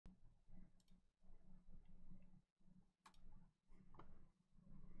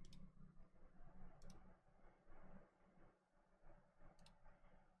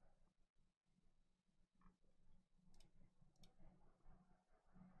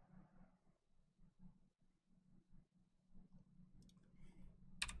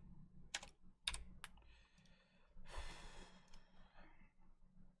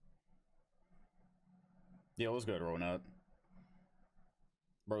Yeah, what's good, Ronut?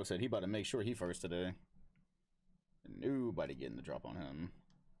 Bro said he about to make sure he first today. Nobody getting the drop on him.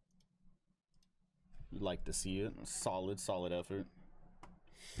 You like to see it. Solid effort.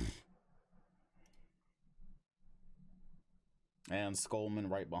 And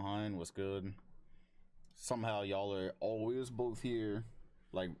Skullman right behind. What's good? Somehow y'all are always both here,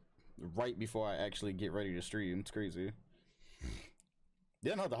 like right before I actually get ready to stream. It's crazy.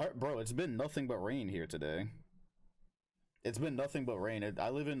 Yeah, no, bro, it's been nothing but rain here today. It's been nothing but rain.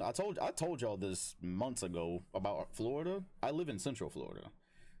 I told y'all this months ago about Florida. I live in Central Florida,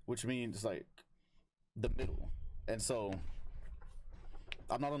 which means like the middle. And so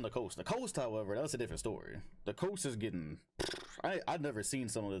I'm not on the coast. The coast, however, that's a different story. The coast is getting, I've never seen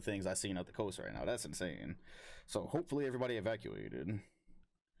some of the things I've seen at the coast right now. That's insane. So hopefully everybody evacuated.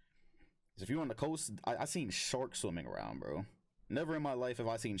 If you're on the coast, I seen sharks swimming around, bro. Never in my life have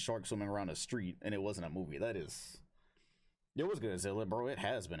I seen sharks swimming around a street and it wasn't a movie. That is, yo, what's good, Zilla, bro? It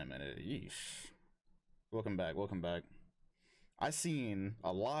has been a minute. Yeesh. Welcome back, welcome back. I seen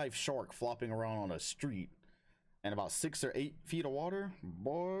a live shark flopping around on a street and about 6 or 8 feet of water.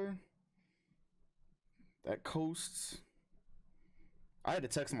 Boy, that coast. I had to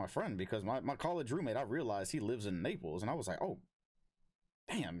text my friend because my college roommate, I realized he lives in Naples, and I was like, oh,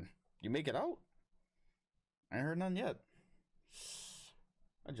 damn, you make it out? I ain't heard none yet.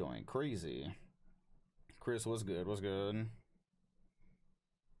 I joined crazy. Chris, what's good? What's good?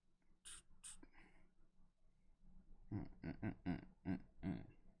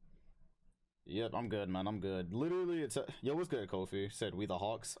 Yep, I'm good, man. I'm good. Literally, it's yo, what's good, Kofi? Said we the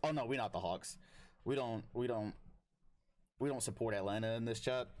Hawks. Oh no, we not the Hawks. We don't support Atlanta in this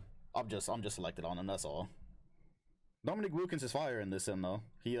chat. I'm just selected on them, that's all. Dominic Wilkins is fire in this sim though.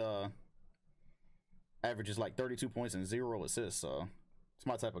 He averages like 32 points and 0 assists, so it's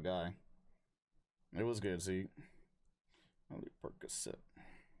my type of guy. It was good, see. Percocet.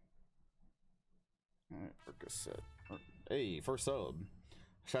 Alright, Percocet. Hey, first sub.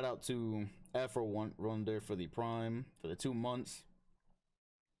 Shout out to Afro run there for the Prime for the 2 months.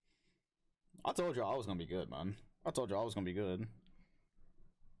 I told y'all I was gonna be good, man. I told y'all I was gonna be good.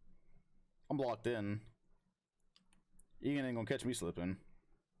 I'm locked in. Ian ain't gonna catch me slipping.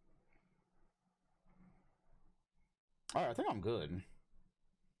 Alright, I think I'm good.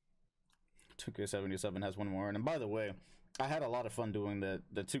 2K77 has one more. And by the way, I had a lot of fun doing the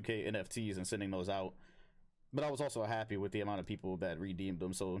 2K NFTs and sending those out. But I was also happy with the amount of people that redeemed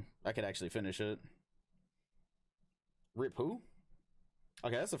them, so I could actually finish it. Rip who?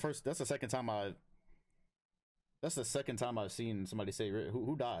 Okay, that's the second time I've seen somebody say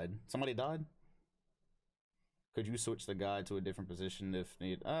who died. Somebody died? Could you switch the guy to a different position if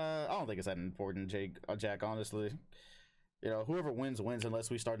need? I don't think it's that important, Jack, honestly. You know, whoever wins unless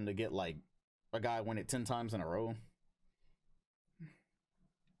we starting to get like a guy win it 10 times in a row.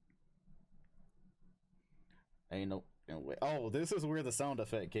 Ain't no way. Oh, this is where the sound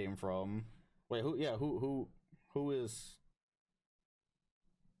effect came from. Wait, who? Yeah, who is?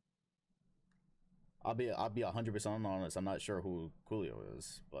 I'll be 100% honest. I'm not sure who Coolio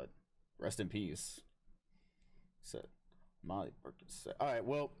is, but rest in peace. Set Molly Perkins. All right,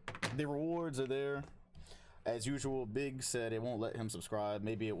 well, the rewards are there as usual. Big said it won't let him subscribe.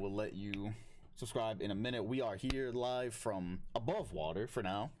 Maybe it will let you subscribe in a minute. We are here live from above water for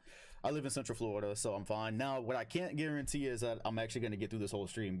now. I live in Central Florida, so I'm fine. Now, what I can't guarantee is that I'm actually going to get through this whole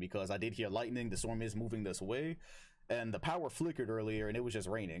stream because I did hear lightning. The storm is moving this way, and the power flickered earlier, and it was just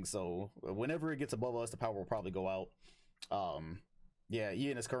raining. So whenever it gets above us, the power will probably go out. Yeah,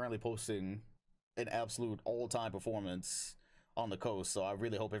 Ian is currently posting an absolute all-time performance on the coast, so I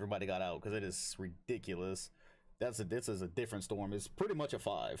really hope everybody got out because it is ridiculous. This is a different storm. It's pretty much a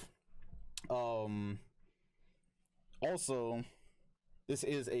 5. Also, this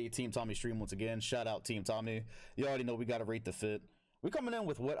is a Team Tommy stream once again. Shout out Team Tommy. You already know we got to rate the fit. We're coming in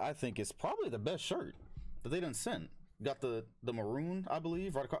with what I think is probably the best shirt that they done sent. Got the maroon, I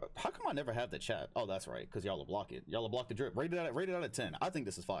believe. Right across. How come I never have the chat? Oh, that's right, because y'all will block it. Y'all will block the drip. Rated out of 10. I think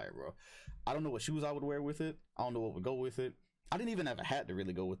this is fire, bro. I don't know what shoes I would wear with it. I don't know what would go with it. I didn't even have a hat to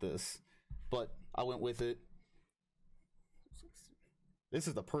really go with this, but I went with it. This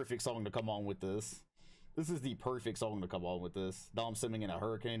is the perfect song to come on with this. This is the perfect song to come on with this. Dom Simming in a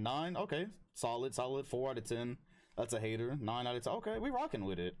Hurricane. 9. Okay, solid. 4 out of 10. That's a hater. 9 out of 10. Okay, we rocking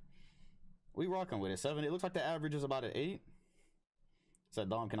with it. 7. It looks like the average is about an 8. Said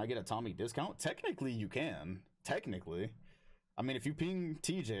Dom, can I get a Tommy discount? Technically, you can. Technically. I mean, if you ping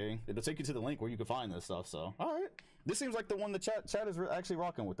TJ, it'll take you to the link where you can find this stuff. So, all right. This seems like the one the chat is actually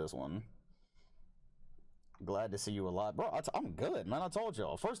rocking with this one. Glad to see you a lot, bro. I'm good, man. I told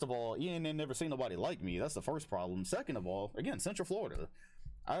y'all. First of all, Ian ain't never seen nobody like me. That's the first problem. Second of all, again, Central Florida.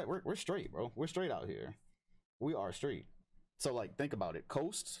 We're straight, bro. We're straight out here. We are straight. So like, think about it.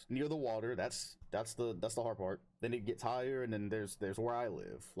 Coast near the water. That's the hard part. Then it gets higher, and then there's where I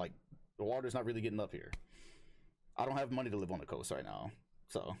live. Like, the water's not really getting up here. I don't have money to live on the coast right now,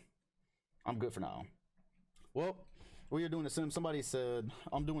 so I'm good for now. Well, we are doing the sim. Somebody said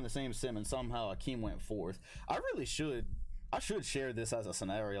I'm doing the same sim, and somehow Akeem went fourth. I should share this as a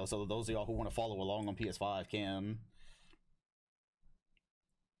scenario, so those of y'all who want to follow along on PS5 can.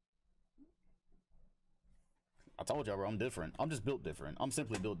 I told y'all, bro, I'm different. I'm just built different. I'm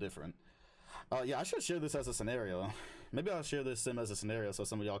simply built different. Yeah, I should share this as a scenario. Maybe I'll share this sim as a scenario so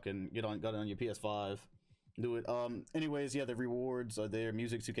some of y'all can get on your PS5. Do it. Anyways, yeah, the rewards are there.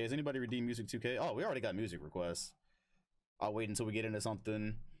 Music 2K. Has anybody redeemed Music 2K? Oh, we already got music requests. I'll wait until we get into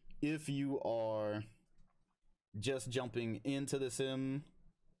something. If you are just jumping into the sim,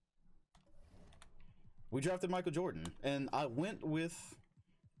 we drafted Michael Jordan, and I went with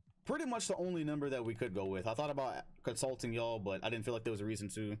pretty much the only number that we could go with. I thought about consulting y'all, but I didn't feel like there was a reason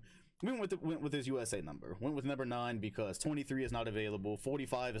to. We went with his USA number. Went with number 9 because 23 is not available,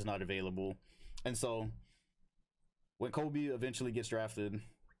 45 is not available, and so when Kobe eventually gets drafted,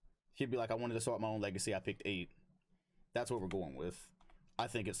 he'd be like, I wanted to start my own legacy. I picked 8. That's what we're going with. I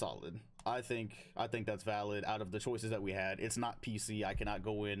think it's solid. I think that's valid. Out of the choices that we had, it's not PC. I cannot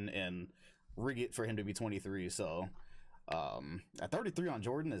go in and rig it for him to be 23. So at 33 on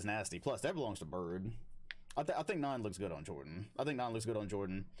Jordan is nasty. Plus that belongs to Bird. I think 9 looks good on Jordan.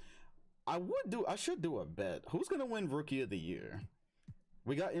 I should do a bet. Who's gonna win Rookie of the Year?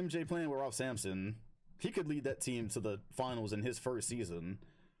 We got MJ playing with Ralph Sampson. He could lead that team to the finals in his first season.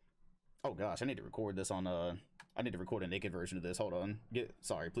 Oh gosh, I need to record this on I need to record a naked version of this. Hold on.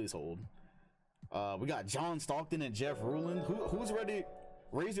 Sorry, please hold. We got John Stockton and Jeff Rulin. Who's ready?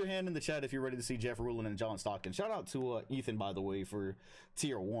 Raise your hand in the chat if you're ready to see Jeff Rulin and John Stockton. Shout out to Ethan, by the way, for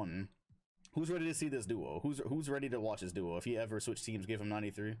tier 1. Who's ready to see this duo? Who's ready to watch this duo? If he ever switch teams, give him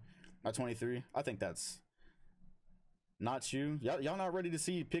 93, not 23. I think that's not you. Y'all not ready to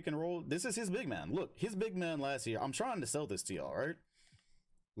see pick and roll? This is his big man. Look, his big man last year. I'm trying to sell this to y'all, right?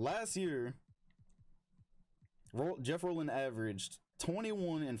 Last year, Jeff Rowland averaged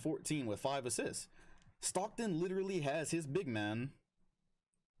 21 and 14 with 5 assists. Stockton literally has his big man.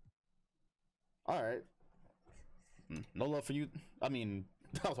 All right. No love for you. I mean,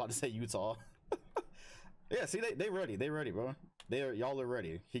 I was about to say Utah. Yeah, see, they ready. They ready, bro. Y'all are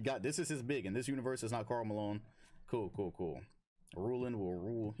ready. This is his big, and this universe is not Karl Malone. Cool. Rulin will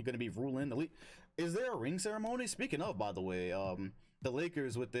rule. He gonna be ruling the league. Is there a ring ceremony? Speaking of, by the way, the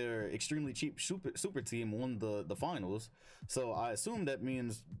Lakers with their extremely cheap super team won the finals. So I assume that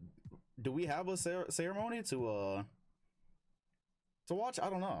means, do we have a ceremony to watch? I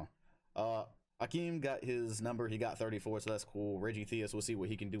don't know. Akeem got his number. He got 34, so that's cool. Reggie Theus, we'll see what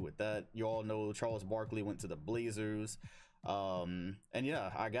he can do with that. You all know Charles Barkley went to the Blazers. And yeah,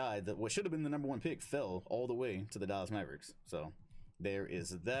 our guy, what should have been the number 1 pick, fell all the way to the Dallas Mavericks. So there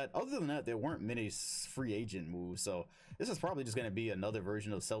is that. Other than that, there weren't many free agent moves. So this is probably just going to be another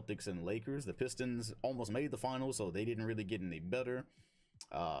version of Celtics and Lakers. The Pistons almost made the finals, so they didn't really get any better.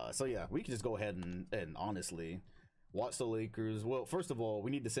 So yeah, we can just go ahead and honestly watch the Lakers. Well, first of all, we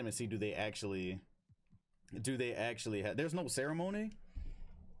need to sim and see, do they actually have, there's no ceremony.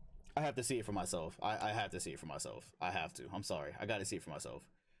 I have to see it for myself. I have to see it for myself. I have to. I'm sorry. I got to see it for myself.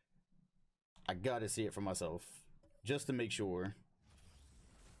 I got to see it for myself just to make sure.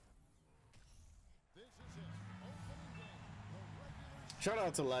 Shout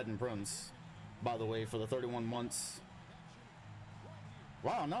out to Latin Prince, by the way, for the 31 months.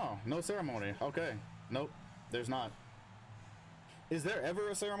 Wow, no ceremony. Okay. Nope, there's not. Is there ever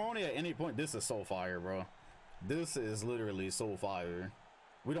a ceremony at any point? This is so fire, bro. This is literally so fire.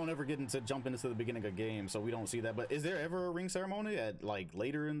 We don't ever get into jump into the beginning of games, so we don't see that. But is there ever a ring ceremony at like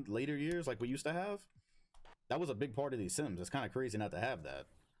later years, like we used to have? That was a big part of these sims. It's kind of crazy not to have that.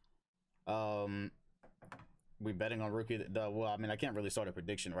 We betting on rookie. Well, I mean, I can't really start a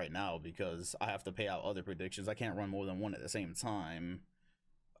prediction right now because I have to pay out other predictions. I can't run more than one at the same time.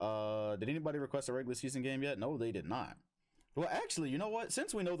 Did anybody request a regular season game yet? No, they did not. Well, actually, you know what?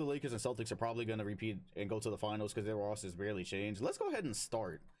 Since we know the Lakers and Celtics are probably going to repeat and go to the finals because their rosters barely changed, let's go ahead and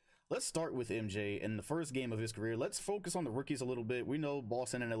start. Let's start with MJ in the first game of his career. Let's focus on the rookies a little bit. We know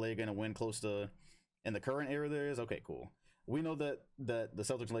Boston and LA are going to win close to, in the current era there is, okay, cool. We know that the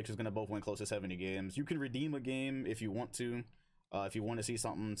Celtics and Lakers are going to both win close to 70 games. You can redeem a game if you want to see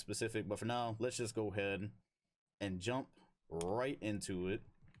something specific. But for now, let's just go ahead and jump right into it.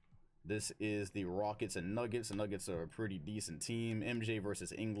 This is the Rockets and Nuggets. The Nuggets are a pretty decent team. MJ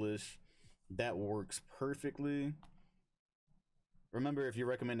versus English. That works perfectly. Remember, if you're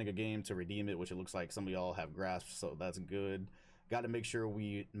recommending a game, to redeem it, which it looks like some of y'all have grasped, so that's good. Got to make sure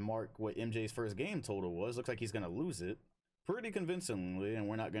we mark what MJ's first game total was. Looks like he's going to lose it pretty convincingly, and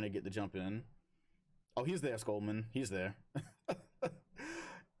we're not going to get the jump in. Oh, he's there, Skolman. He's there.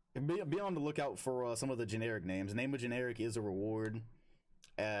 Be on the lookout for some of the generic names. Name a generic is a reward.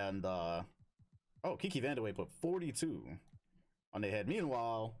 And, oh, Kiki Vandeweghe put 42 on their head.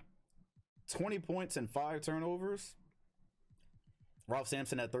 Meanwhile, 20 points and 5 turnovers. Ralph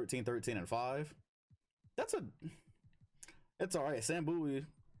Sampson at 13, 13, and 5. It's all right. Sam Bowie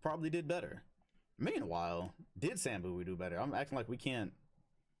probably did better. Meanwhile, did Sam Bowie do better? I'm acting like we can't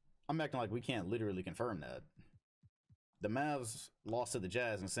literally confirm that. The Mavs lost to the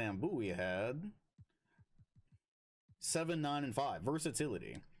Jazz, and Sam Bowie had 7, 9, and 5.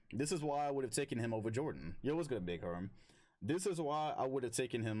 Versatility. This is why I would have taken him over Jordan. Yo, what's good, Big Herm? This is why I would have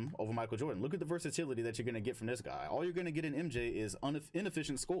taken him over Michael Jordan. Look at the versatility that you're going to get from this guy. All you're going to get in MJ is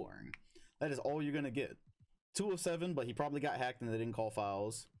inefficient scoring. That is all you're going to get. 2 of 7, but he probably got hacked and they didn't call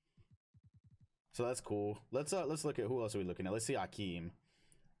fouls. So that's cool. Let's look at who else are we looking at. Let's see Akeem.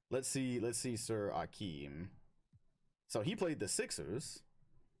 Let's see Sir Akeem. So he played the Sixers.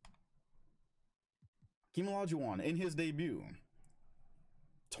 Akeem Olajuwon in his debut.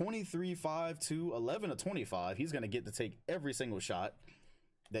 23, 5, 2, 11 of 25. He's going to get to take every single shot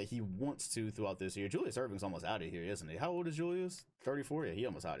that he wants to throughout this year. Julius Erving's almost out of here, isn't he? How old is Julius? 34? Yeah, he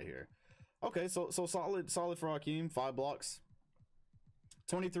almost out of here. Okay, so solid for Hakeem. 5 blocks.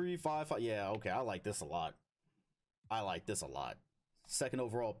 23, 5, 5. Yeah, okay, I like this a lot. Second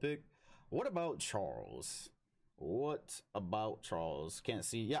overall pick. What about Charles? Can't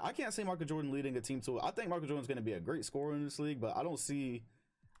see. Yeah, I can't see Michael Jordan leading a team to it. I think Michael Jordan's going to be a great scorer in this league, but I don't see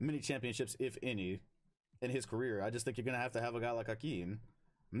many championships, if any, in his career. I just think you're going to have a guy like Hakeem.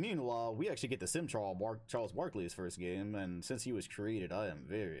 Meanwhile, we actually get to sim Charles Barkley's first game, and since he was created, I am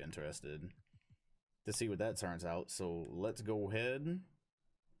very interested to see what that turns out. So let's go ahead.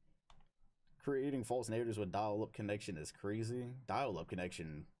 Creating false narratives with dial-up connection is crazy. Dial-up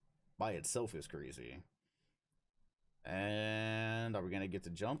connection by itself is crazy. And are we going to get to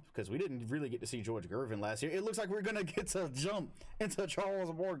jump? Because we didn't really get to see George Gervin last year. It looks like we're going to get to jump into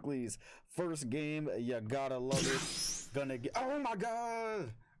Charles Barkley's first game. You gotta love it. Gonna get... Oh my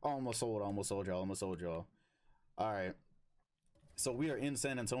God! Almost sold y'all. All right. So we are in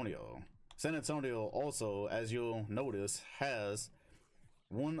San Antonio. San Antonio also, as you'll notice, has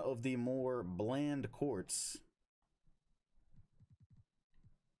one of the more bland courts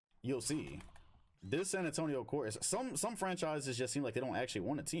you'll see. This San Antonio court is some franchises just seem like they don't actually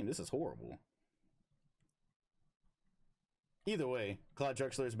want a team. This is horrible. Either way, Clyde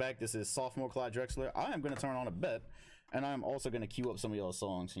Drexler is back. This is sophomore Clyde Drexler. I am going to turn on a bet, and I'm also going to queue up some of y'all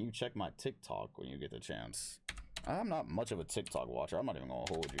songs. And you check my TikTok when you get the chance. I'm not much of a TikTok watcher. I'm not even going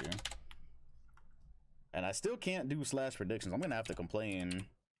to hold you. And I still can't do slash predictions. I'm going to have to complain.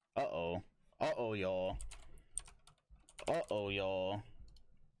 Uh-oh. Uh-oh, y'all. Uh-oh, y'all.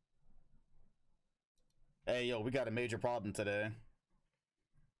 Hey, yo, we got a major problem today.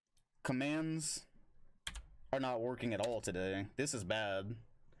 Commands are not working at all today. This is bad.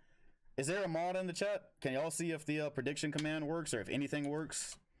 Is there a mod in the chat? Can y'all see if the prediction command works or if anything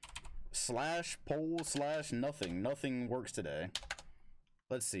works? Slash poll slash nothing. Nothing works today.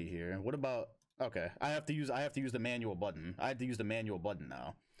 Let's see here. What about... Okay, I have to use the manual button. I have to use the manual button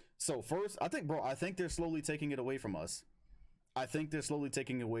now. So first, I think they're slowly taking it away from us.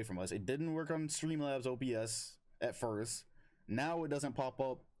 It didn't work on Streamlabs OBS at first. Now it doesn't pop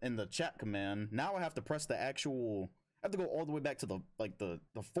up in the chat command. Now I have to press the actual... I have to go all the way back to the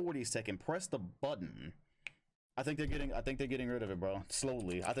 40 second. Press the button. I think they're getting rid of it, bro.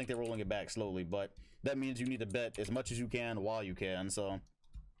 Slowly. I think they're rolling it back slowly, but that means you need to bet as much as you can while you can. So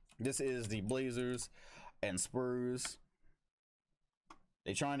this is the Blazers and Spurs.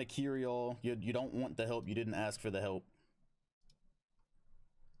 They trying to cure y'all. You don't want the help. You didn't ask for the help.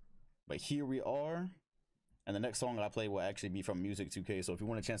 But here we are. And the next song I play will actually be from Music 2K. So if you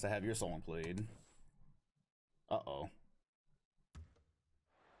want a chance to have your song played. Uh-oh.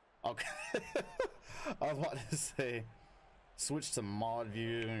 Okay. I was about to say switch to mod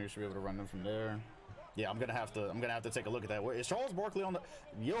view. You should be able to run them from there. Yeah, I'm gonna have to take a look at that. Where is Charles Barkley on the...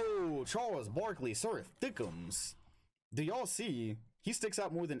 Yo, Charles Barkley, Sir Thickums. Do y'all see? He sticks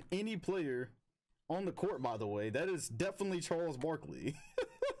out more than any player on the court, by the way. That is definitely Charles Barkley.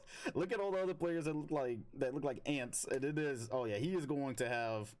 Look at all the other players that look like ants. And it is... Oh yeah, he is going to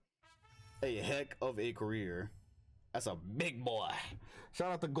have a heck of a career. That's a big boy.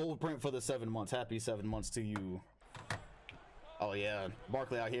 Shout out to Gold Print for the 7 months. Happy 7 months to you. Oh yeah,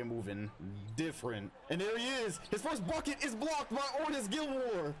 Barkley out here moving different. And there he is. His first bucket is blocked by Ortis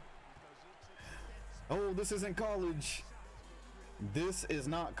Gilmore. Oh, this isn't college. This is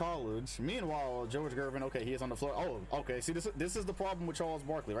not college. Meanwhile, George Gervin, okay, he is on the floor. Oh, okay. See, this is the problem with Charles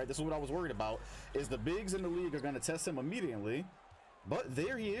Barkley, right? This is what I was worried about, is the bigs in the league are going to test him immediately. But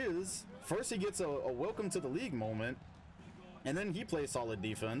there he is. First, he gets a welcome to the league moment, and then he plays solid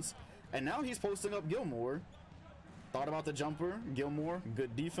defense. And now he's posting up Gilmore. Thought about the jumper. Gilmore,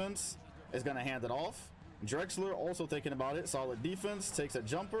 good defense, is going to hand it off. Drexler also thinking about it. Solid defense, takes a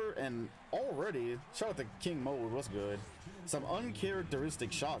jumper, and already, shout out to King Mode, what's good? Some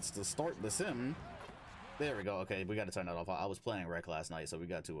uncharacteristic shots to start the sim. There we go. Okay, we got to turn that off. I was playing rec last night, so we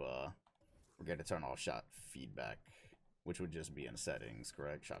got to turn off shot feedback, which would just be in settings,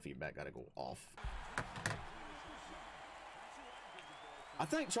 correct? Shot feedback got to go off. I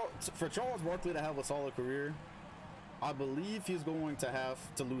think for Charles Barkley to have a solid career, I believe he's going to have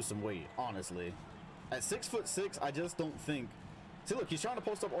to lose some weight, honestly. At 6'6", I just don't think. See, look, he's trying to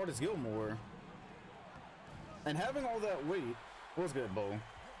post up Ortis Gilmore. And having all that weight, what's good, Bo?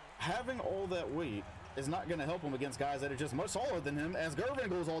 Having all that weight is not going to help him against guys that are just much taller than him, as Gervin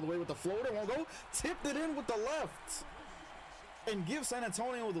goes all the way with the floater, won't go, tipped it in with the left, and give San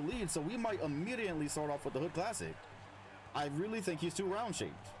Antonio the lead, so we might immediately start off with the Hood Classic. I really think he's too round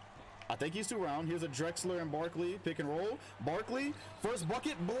shaped. I think he's too round. Here's a Drexler and Barkley pick and roll. Barkley, first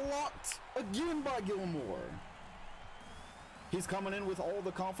bucket blocked again by Gilmore. He's coming in with all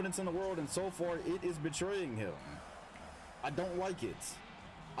the confidence in the world, and so far it is betraying him. I don't like it.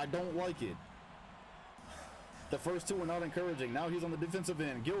 I don't like it. The first two are not encouraging. Now he's on the defensive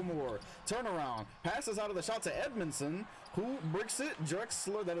end. Gilmore, turnaround, passes out of the shot to Edmondson, who bricks it.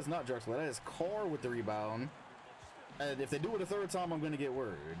 Drexler, that is not Drexler. That is Carr with the rebound. And if they do it a third time, I'm going to get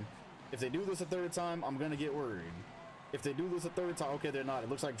worried. If they do this a third time, I'm going to get worried. If they do this a third time, okay, they're not. It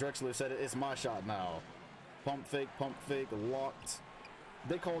looks like Drexler said it's my shot now. Pump fake, locked.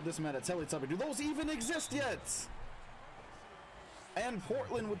 They called this man a Teletubby. Do those even exist yet? And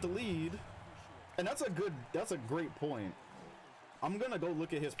Portland with the lead. And that's a great point. I'm going to go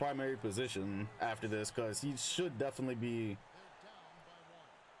look at his primary position after this, because he should definitely be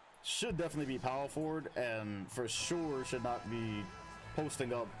power forward, and for sure should not be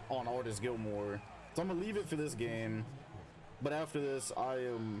posting up on Ortis Gilmore. So I'm gonna leave it for this game, but after this I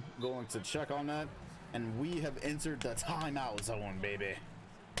am going to check on that, and we have entered the timeout zone, baby.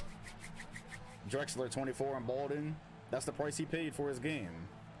 Drexler 24 and Balding, that's the price he paid for his game.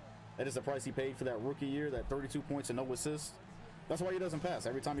 That is the price he paid for that rookie year, that 32 points and no assists. That's why he doesn't pass.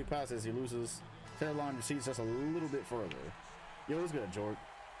 Every time he passes, he loses. Hairline recedes just a little bit further. Yo, what's good, Jorg?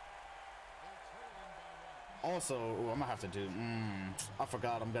 Also, I'm gonna have to do, I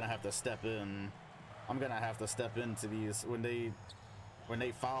forgot, I'm gonna have to step in. I'm gonna have to step into these when they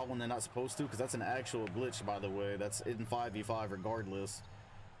foul when they're not supposed to, because that's an actual glitch, by the way. That's in 5v5 regardless.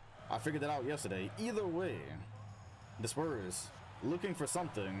 I figured that out yesterday. Either way, the Spurs looking for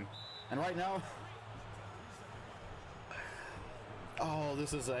something, and right now, oh,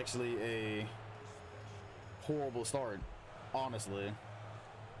 this is actually a horrible start, honestly.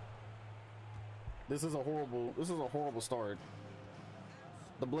 This is a horrible start.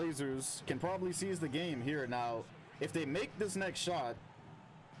 The Blazers can probably seize the game here. Now, if they make this next shot,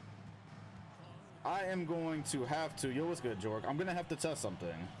 I am going to have to, yo, what's good, Jorg? I'm gonna have to test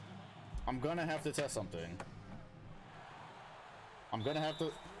something.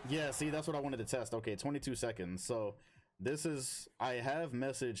 Yeah, see, that's what I wanted to test. Okay, 22 seconds. So this is, I have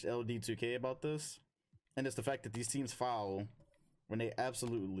messaged LD2K about this, and it's the fact that these teams foul when they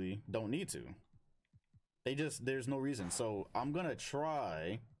absolutely don't need to. There's no reason. So I'm going to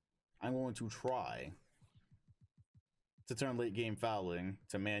try to turn late game fouling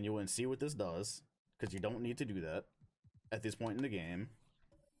to manual and see what this does, because you don't need to do that at this point in the game.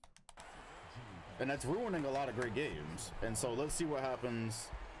 And that's ruining a lot of great games. And so let's see what happens.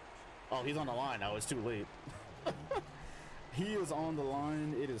 Oh, he's on the line now. It's too late. He is on the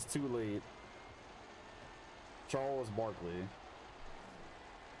line. It is too late. Charles Barkley.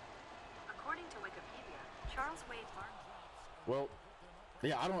 According to Wikipedia, Charles Wade Barkley. Well,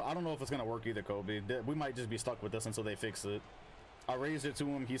 yeah, I don't know if it's gonna work either, Kobe. We might just be stuck with this until they fix it. I raised it to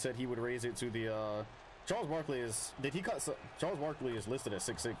him. He said he would raise it to the Charles Barkley is. Did he cut? Charles Barkley is listed at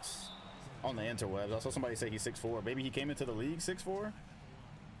 6'6" on the interwebs. I saw somebody say he's 6'4". Maybe he came into the league 6'4",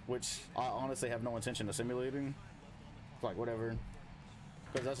 which I honestly have no intention of simulating. It's like whatever,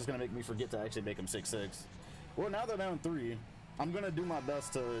 because that's just gonna make me forget to actually make him 6'6". Well, now they're down 3. I'm gonna do my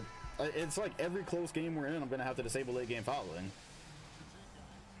best to It's like every close game we're in, I'm gonna have to disable late game fouling.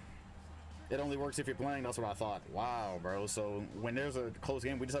 It only works if you're playing. That's what I thought. Wow, bro. So when there's a close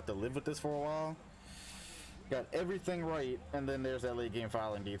game, we just have to live with this for a while. Got everything right, and then there's that late game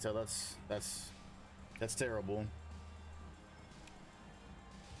fouling detail. That's terrible.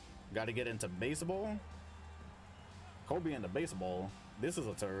 Got to get into baseball. Kobe into baseball. This is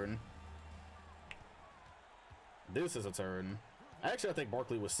a turn. This is a turn. Actually, I think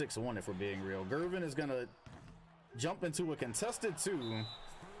Barkley was 6-1 if we're being real. Gervin is gonna jump into a contested 2.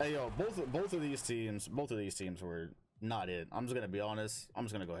 Hey yo, both of these teams were not it. I'm just gonna be honest. I'm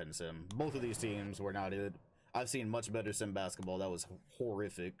just gonna go ahead and sim. Both of these teams were not it. I've seen much better sim basketball. That was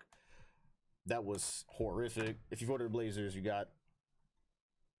horrific. That was horrific. If you voted Blazers, you got.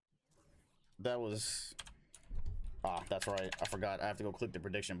 That was. Ah, that's right. I forgot. I have to go click the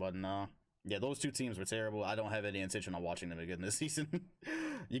prediction button now. Yeah, those two teams were terrible. I don't have any intention on watching them again this season.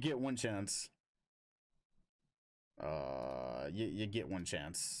 You get one chance. You get one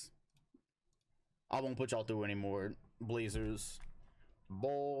chance. I won't put y'all through anymore. Blazers.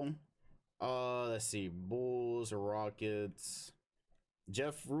 Ball. Let's see. Bulls, Rockets.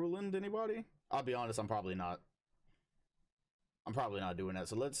 Jeff Ruland, anybody? I'll be honest, I'm probably not doing that.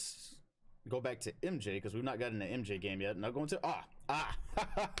 So let's go back to MJ, because we've not gotten an MJ game yet. Not going to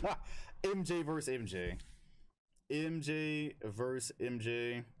MJ versus MJ. MJ versus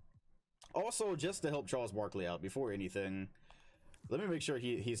MJ. Also, just to help Charles Barkley out before anything, let me make sure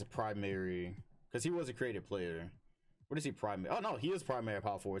he's a primary, because he was a creative player. What is he primary? Oh no, he is primary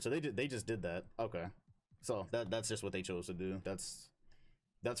power forward. So they just did that. Okay, so that's just what they chose to do. That's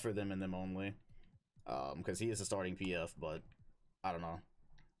for them and them only. Because he is a starting PF, but I don't know.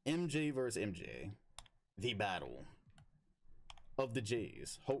 MJ versus MJ, the battle of the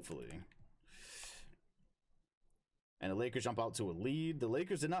Jays, hopefully. And the Lakers jump out to a lead. The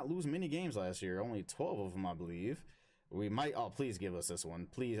Lakers did not lose many games last year. Only 12 of them, I believe. We might. Oh, please give us this one.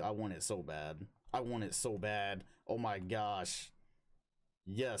 Please. I want it so bad. I want it so bad. Oh my gosh.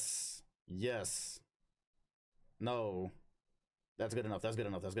 Yes. Yes. No. That's good enough. That's good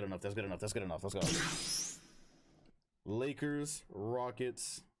enough. That's good enough. That's good enough. That's good enough. Let's go. Lakers,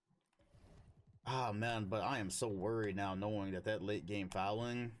 Rockets. Ah, man. But I am so worried now knowing that late game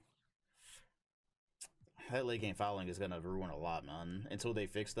fouling. That late game fouling is going to ruin a lot, man. Until they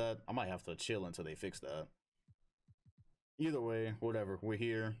fix that. I might have to chill until they fix that. Either way, whatever. We're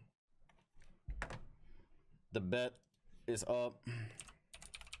here. The bet is up.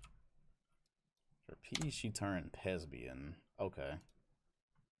 For P, she turned Pesbian. Okay.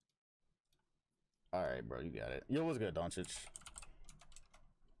 Alright, bro. You got it. Yo, what's good, Doncic?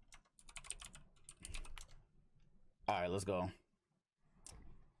 Alright, let's go.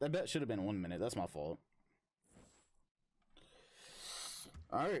 That bet should have been 1 minute. That's my fault.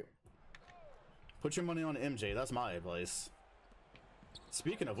 Alright. Put your money on MJ. That's my advice.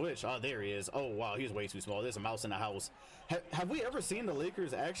 Speaking of which, oh, there he is. Oh, wow, he's way too small. There's a mouse in the house. Have we ever seen the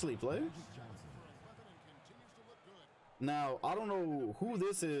Lakers actually play? Now, I don't know who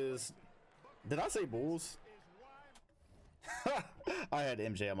this is. Did I say Bulls? I had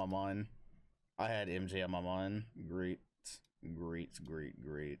MJ on my mind. I had MJ on my mind. Great. Great, great,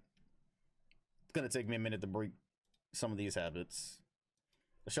 great. It's going to take me a minute to break some of these habits.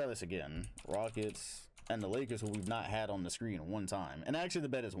 Let's try this again. Rockets and the Lakers, who we've not had on the screen one time. And actually, the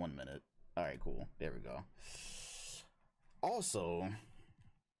bet is 1 minute. All right, cool. There we go. Also,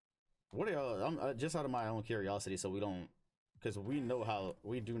 what are y'all? I'm just out of my own curiosity, so we don't, because we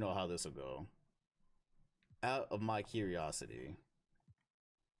do know how this will go. Out of my curiosity,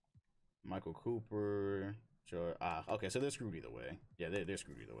 Michael Cooper. Sure. Okay, so they're screwed either way. Yeah, they're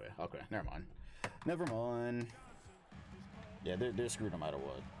screwed either way. Okay, never mind. Never mind. Yeah, they're screwed no matter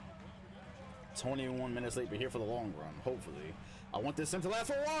what. 21 minutes late, but here for the long run, hopefully. I want this sim to last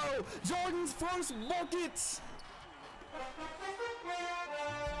for a while. Jordan's first bucket.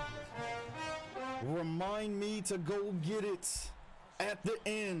 Remind me to go get it at the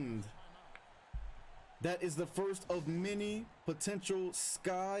end. That is the first of many potential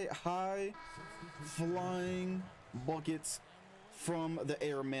sky-high flying buckets from the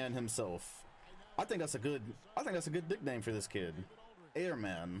Airman himself. I think that's a good nickname for this kid.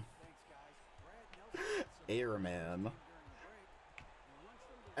 Airman. Airman.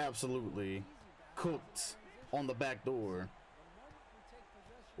 Absolutely cooked on the back door.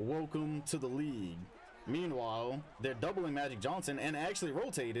 Welcome to the league. Meanwhile, they're doubling Magic Johnson and actually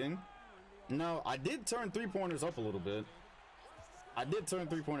rotating. Now, I did turn three-pointers up a little bit. Might have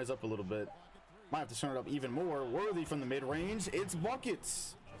to turn it up even more. Worthy from the mid-range. It's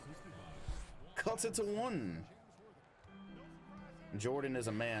buckets. Cuts it to 1. Jordan is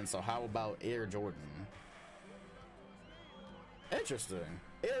a man, so how about Air Jordan? Interesting.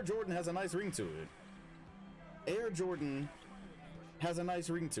 Air Jordan has a nice ring to it. Air Jordan has a nice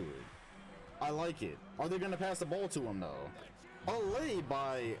ring to it. I like it. Are they going to pass the ball to him, though? A lay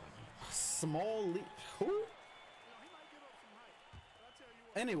by Small Lee. Who?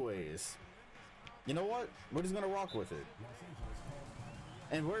 Anyways, you know what? We're just going to rock with it.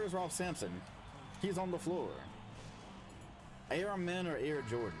 And where is Ralph Sampson? He's on the floor. Airman or Air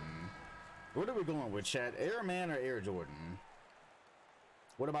Jordan? What are we going with, chat? Airman or Air Jordan?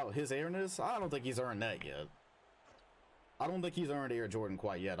 What about his airness? I don't think he's earned that yet. I don't think he's earned Air Jordan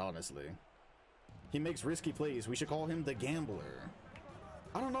quite yet, honestly. He makes risky plays. We should call him the gambler.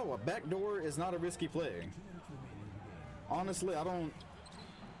 I don't know. A backdoor is not a risky play. Honestly, I don't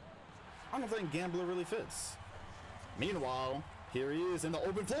think gambler really fits. Meanwhile, here he is in the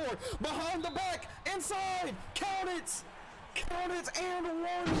open floor, behind the back, inside. Count it. Count it, and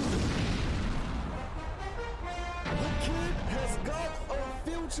one. The kid has got a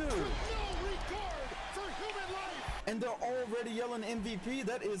future. And they're already yelling MVP.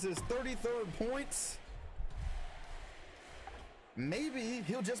 That is his 33rd points. Maybe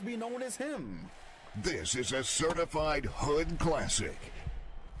he'll just be known as him. This is a certified hood classic.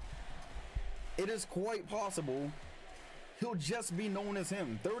 It is quite possible he'll just be known as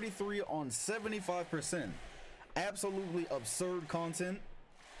him. 33 on 75%. Absolutely absurd content.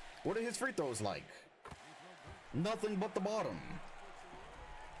 What are his free throws like? Nothing but the bottom.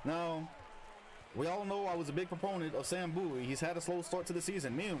 Now, we all know I was a big proponent of Sam Bowie. He's had a slow start to the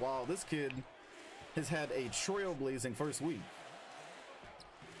season. Meanwhile, this kid has had a trailblazing first week.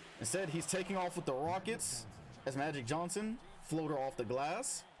 Instead, he's taking off with the Rockets as Magic Johnson, floater off the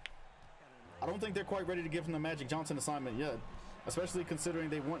glass. I don't think they're quite ready to give him the Magic Johnson assignment yet, especially considering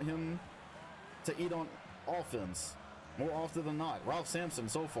they want him to eat on offense more often than not. Ralph Sampson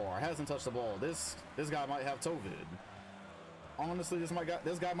so far hasn't touched the ball. This guy might have COVID. Honestly, this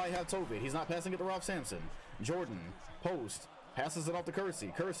guy might have COVID. He's not passing it to Ralph Sampson. Jordan, post, passes it off to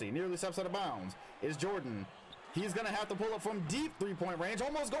Kersey. Kersey nearly steps out of bounds. It's Jordan. He's going to have to pull up from deep three-point range.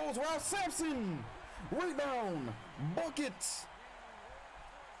 Almost goes. Ralph Sampson. Rebound. Bucket.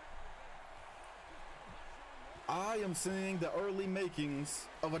 I am seeing the early makings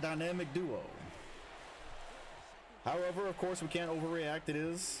of a dynamic duo. However, of course, we can't overreact. It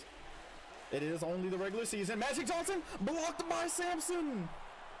is only the regular season. Magic Johnson blocked by Sampson.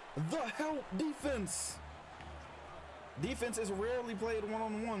 The help defense. Defense is rarely played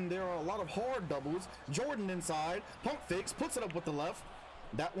one-on-one. There are a lot of hard doubles. Jordan inside. Pump fakes. Puts it up with the left.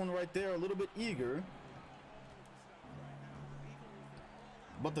 That one right there a little bit eager.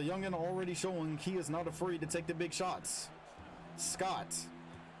 But the youngin already showing he is not afraid to take the big shots. Scott.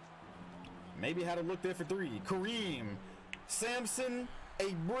 Maybe had a look there for three. Kareem. Sampson.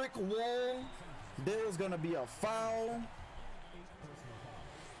 A brick wall. There's going to be a foul.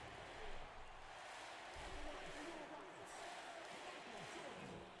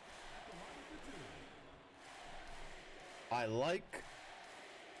 I like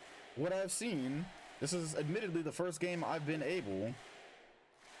what I've seen. This is admittedly the first game I've been able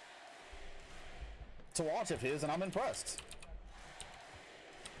to watch of his, and I'm impressed.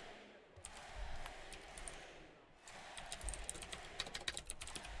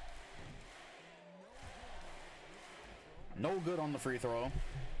 No good on the free throw.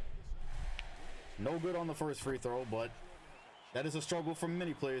 No good on the first free throw, but that is a struggle for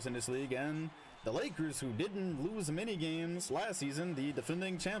many players in this league. And the Lakers, who didn't lose many games last season, the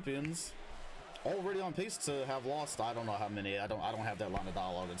defending champions, already on pace to have lost. I don't know how many. I don't have that line of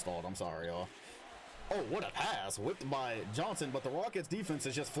dialogue installed. I'm sorry, y'all. Oh, what a pass whipped by Johnson, but the Rockets defense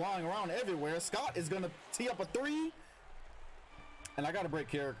is just flying around everywhere. Scott is gonna tee up a three, and I gotta break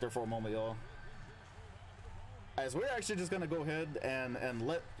character for a moment, y'all. As we're actually just gonna go ahead and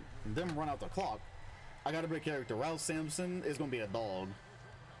let them run out the clock. I gotta break character. Ralph Sampson is gonna be a dog.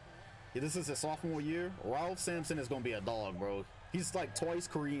 Yeah, this is his sophomore year. Ralph Sampson is gonna be a dog, bro. He's like twice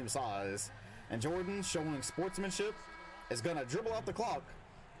Kareem's size. And Jordan, showing sportsmanship, is gonna dribble out the clock,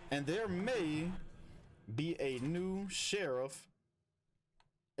 and there may be a new sheriff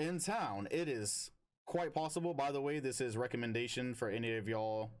in town. It is quite possible. By the way, this is recommendation for any of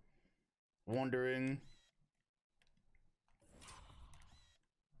y'all wondering.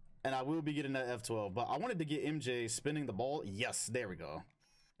 And I will be getting that F12, but I wanted to get MJ spinning the ball. Yes, there we go.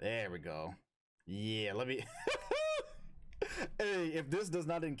 There we go. Yeah, let me... Hey, if this does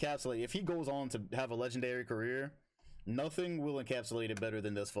not encapsulate, if he goes on to have a legendary career, nothing will encapsulate it better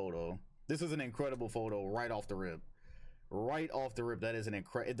than this photo. This is an incredible photo right off the rip. Right off the rip, that is an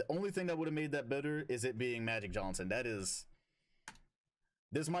incredible... The only thing that would have made that better is it being Magic Johnson. That is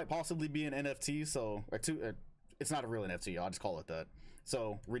This might possibly be an NFT, so it's not a real NFT. I'll just call it that.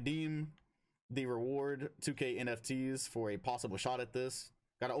 So redeem the reward 2K NFTs for a possible shot at this.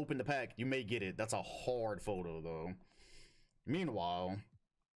 Gotta open the pack. You may get it. That's a hard photo though. Meanwhile,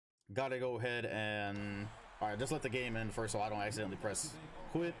 gotta go ahead and all right, just let the game end first so I don't accidentally press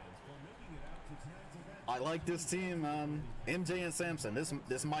quit. I like this team, man. MJ and Samson.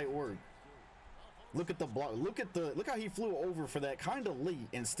 This might work. Look at the block. Look how he flew over for that kind of late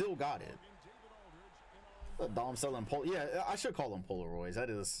and still got it. Dom selling yeah, I should call them Polaroids.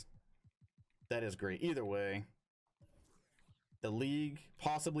 That is great. Either way, the league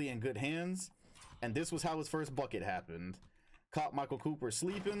possibly in good hands, and this was how his first bucket happened. Caught Michael Cooper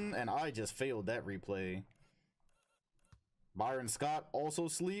sleeping, and I just failed that replay. Byron Scott also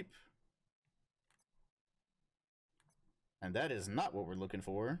sleep, and that is not what we're looking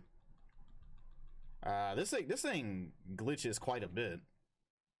for. This thing glitches quite a bit.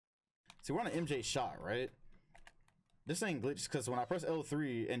 See, we're on an MJ shot, right? This thing glitches because when I press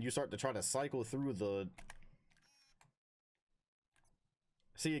L3 and you start to try to cycle through the,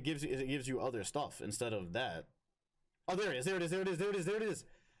 see, it gives you other stuff instead of that. Oh, there it is.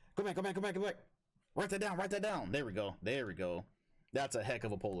 Go back. Write that down. There we go. That's a heck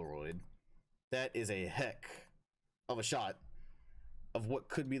of a Polaroid. That is a heck of a shot of what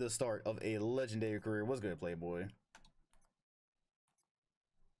could be the start of a legendary career. What's good, Playboy?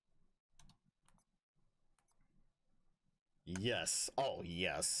 Yes. Oh,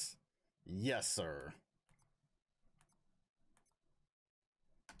 yes. Yes, sir.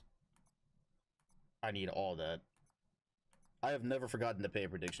 I need all that. I have never forgotten to pay a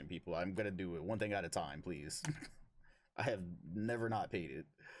prediction, people. I'm gonna do it one thing at a time, please. I have never not paid it.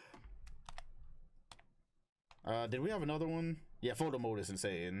 Did we have another one? Yeah, photo mode is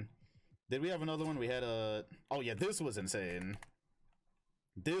insane. Did we have another one? We had a... Oh yeah, this was insane.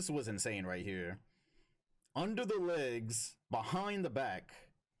 This was insane right here. Under the legs, behind the back.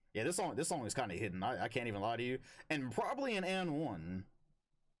 Yeah, this song is kind of hidden. I can't even lie to you. And probably an and one.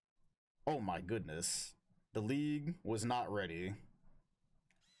 Oh my goodness. The league was not ready.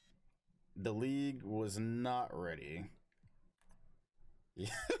 The league was not ready.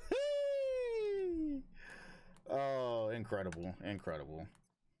 Oh, incredible.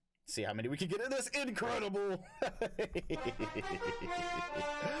 See how many we can get in this. Incredible.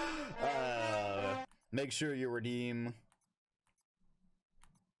 Make sure you redeem.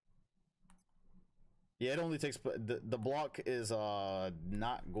 Yeah, it only takes the block is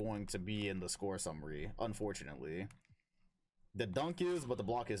not going to be in the score summary, unfortunately. The dunk is, but the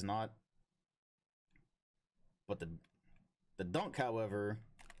block is not. But the dunk, however,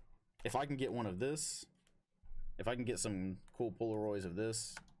 if I can get one of this, if I can get some cool Polaroids of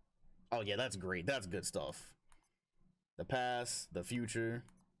this, oh yeah, that's great. That's good stuff. The past, the future.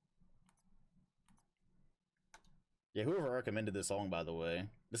 Yeah, whoever recommended this song, by the way,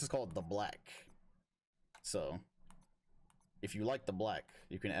 this is called The Black. So, if you like The Black,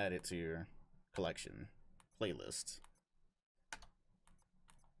 you can add it to your collection playlist.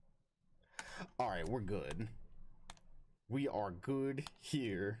 All right, we're good. We are good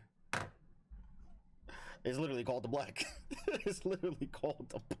here. It's literally called The Black. It's literally called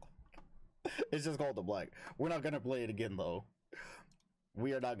The Black. It's just called The Black. We're not gonna play it again, though.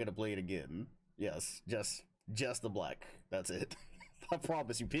 We are not gonna play it again. Yes, just The Black. That's it. I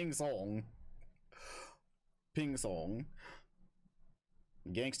promise you. Ping song.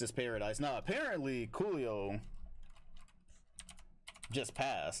 Gangsta's Paradise. Now, apparently, Coolio just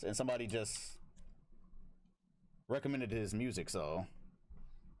passed, and somebody just recommended his music, so...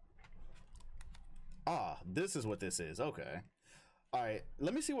 Ah, this is what this is. Okay. Alright,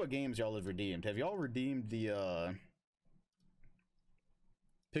 let me see what games y'all have redeemed. Have y'all redeemed the,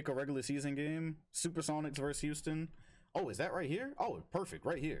 pick a regular season game? Supersonics versus Houston? Oh, is that right here? Oh, perfect.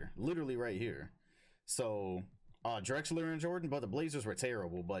 Right here. Literally right here. So, Drexler and Jordan, but the Blazers were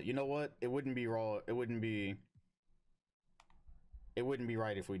terrible. But you know what? It wouldn't be raw. It wouldn't be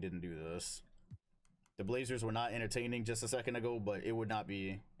right if we didn't do this. The Blazers were not entertaining just a second ago, but it would not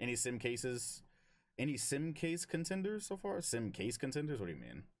be any sim cases. Any sim case contenders so far? Sim case contenders? What do you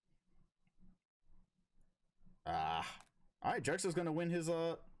mean? All right, Drexler's gonna win his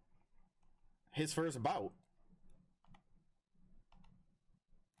first bout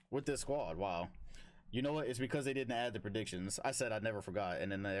with this squad. Wow. You know what? It's because they didn't add the predictions. I said I never forgot, and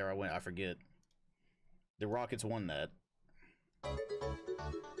then there I went. I forget. The Rockets won that.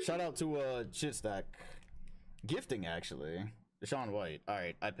 Shout out to Shitstack. Gifting, actually. Deshaun White. All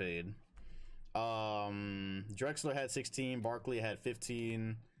right, I paid. Drexler had 16. Barkley had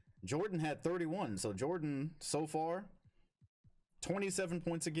 15. Jordan had 31. So Jordan, so far, 27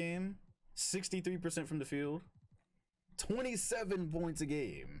 points a game, 63% from the field. 27 points a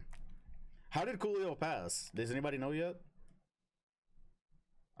game. How did Coolio pass? Does anybody know yet?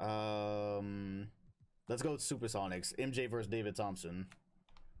 Let's go with Supersonics. MJ versus David Thompson.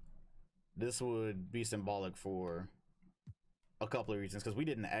 This would be symbolic for a couple of reasons, because we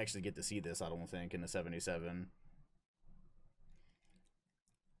didn't actually get to see this, I don't think, in the 77.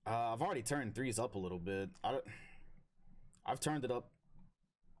 I've already turned threes up a little bit. I've turned it up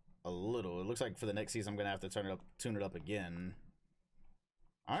a little. It looks like for the next season I'm gonna have to tune it up again.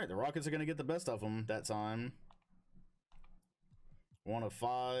 All right, the Rockets are gonna get the best of them that time. 1 of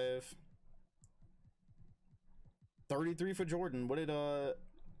 5. 33 for Jordan. What did oh,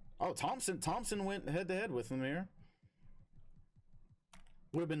 Thompson went head to head with him here.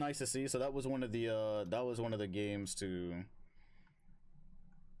 Would have been nice to see. So that was one of the games to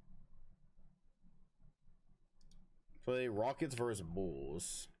play. Rockets versus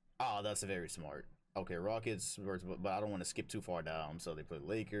Bulls. Ah, that's very smart. Okay, Rockets versus, but I don't want to skip too far down, so they put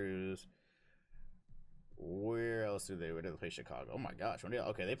Lakers. Where else do they play? Chicago? Oh my gosh.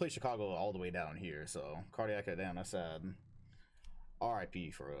 Okay, they play Chicago all the way down here, so cardiac down, that's sad.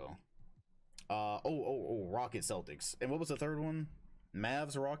 RIP for real. Rockets Celtics. And what was the third one?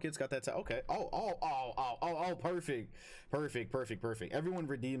 Mavs Rockets, got that. Okay. Perfect. Everyone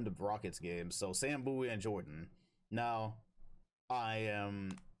redeemed the Rockets game. So Sam Bowie and Jordan. Now, I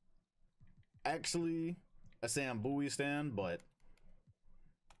am actually a Sam Bowie stan, but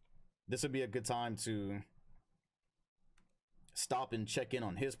this would be a good time to stop and check in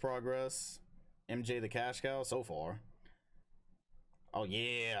on his progress. MJ the cash cow so far. Oh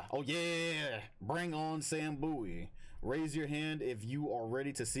yeah, bring on Sam Bowie. Raise your hand if you are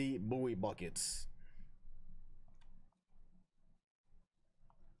ready to see Bowie buckets.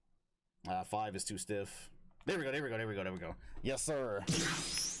 5 is too stiff. There we go. Yes sir.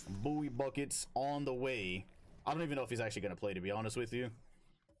 Bowie buckets on the way. I don't even know if he's actually gonna play, to be honest with you.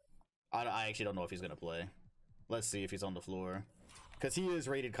 I actually don't know if he's gonna play. Let's see if he's on the floor, because he is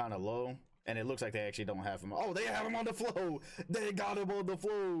rated kind of low, and it looks like they actually don't have him. Oh, they have him on the flow. They got him on the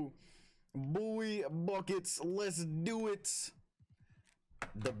flow. Bowie buckets. Let's do it.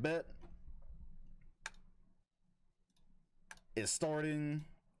 The bet is starting.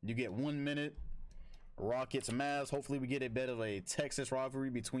 You get 1 minute. Rockets Mavs. Hopefully we get a bit of a Texas rivalry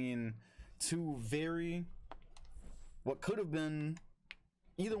between two what could have been,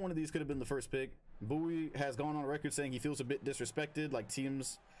 either one of these could have been the first pick. Bowie has gone on record saying he feels a bit disrespected, like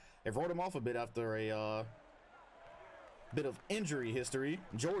teams have wrote him off a bit after a bit of injury history.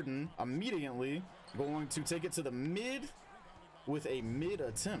 Jordan immediately going to take it to the mid with a mid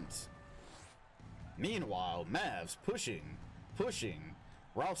attempt. Meanwhile, Mavs pushing.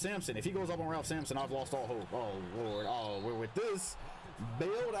 Ralph Sampson, if he goes up on Ralph Sampson, I've lost all hope. Oh Lord, we're with this.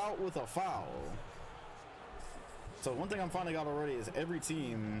 Bailed out with a foul. So one thing I'm finding out already is every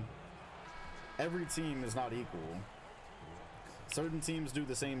team is not equal. Certain teams do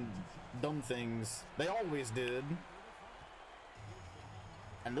the same dumb things they always did.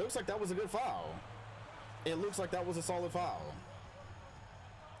 And it looks like that was a good foul. It looks like that was a solid foul.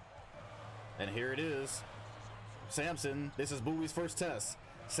 And here it is. Sampson, this is Bowie's first test.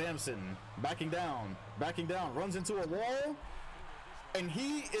 Sampson backing down, runs into a wall, and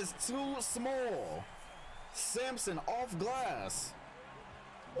he is too small. Sampson off glass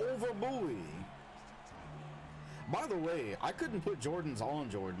over Bowie. By the way, I couldn't put Jordans on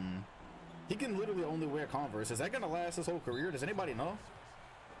Jordan. He can literally only wear Converse. Is that gonna last his whole career? Does anybody know?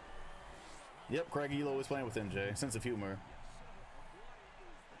 Yep, Craig Elo is playing with MJ. Sense of humor.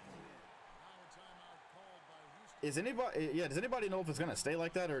 Does anybody know if it's gonna stay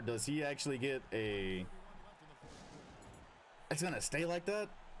like that, or does he actually get a... It's gonna stay like that?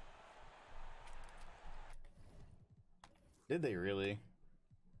 Did they really?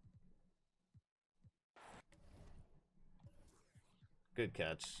 Good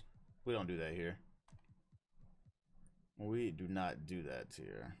catch. We don't do that here. We do not do that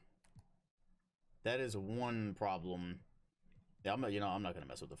here. That is one problem. Yeah, I'm not gonna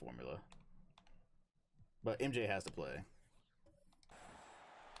mess with the formula. But MJ has to play.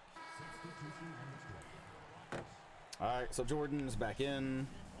 Alright, so Jordan's back in.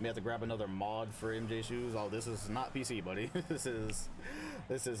 We have to grab another mod for MJ shoes. Oh, this is not PC, buddy. This is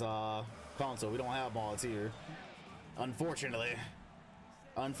console. We don't have mods here. Unfortunately.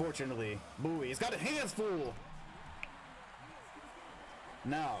 Bowie, he's got his hands full.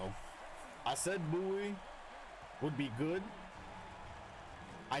 Now, I said Bowie would be good.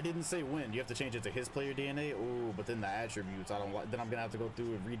 I didn't say when. You have to change it to his player DNA. Ooh, but then the attributes, I don't like. Then I'm gonna have to go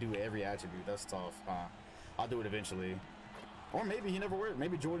through and redo every attribute. That's tough. I'll do it eventually. Or maybe he never wear it.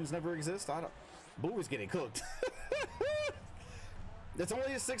 Maybe Jordans never exist. I don't. Bowie's getting cooked. It's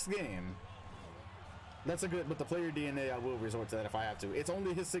only his 6th game. That's a good, but the player DNA, I will resort to that if I have to. It's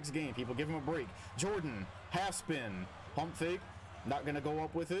only his 6th game. People, give him a break. Jordan, half spin, pump fake, not gonna go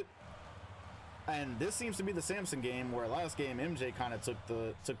up with it. And this seems to be the Samson game, where last game MJ kind of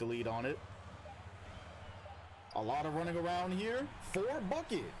took the lead on it. A lot of running around here. 4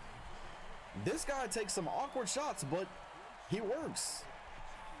 bucket. This guy takes some awkward shots, but he works.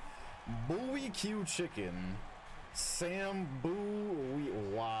 Bowie Q Chicken. Sam Bowie.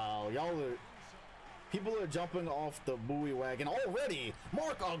 Wow, y'all are. People are jumping off the Bowie wagon already.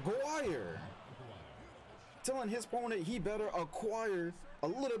 Mark Aguirre telling his opponent he better acquire a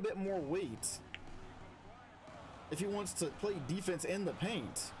little bit more weight if he wants to play defense in the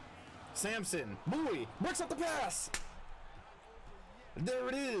paint. Samson, Bowie breaks up the pass. There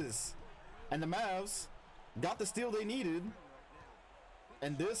it is. And the Mavs got the steal they needed.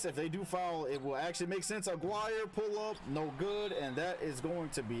 And this, if they do foul, it will actually make sense. Aguirre pull up, no good, and that is going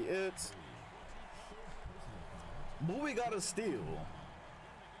to be it. Bowie got a steal.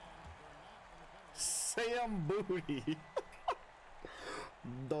 Sam Bowie.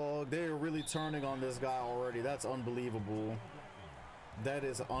 Dog, they're really turning on this guy already. That's unbelievable. That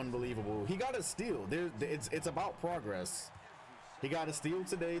is unbelievable. He got a steal. It's about progress. He got a steal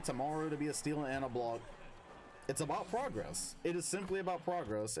today. Tomorrow to be a steal and a block. It's about progress. It is simply about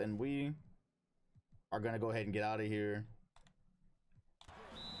progress, and we are gonna go ahead and get out of here.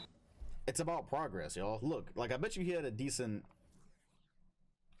 It's about progress, y'all. Look, like, I bet you he had a decent.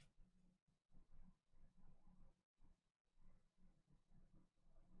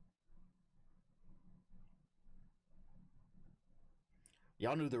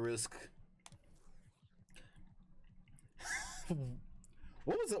 Y'all knew the risk.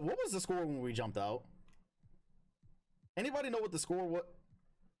 What was the score when we jumped out? Anybody know what the score was?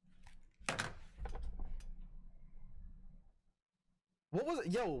 What was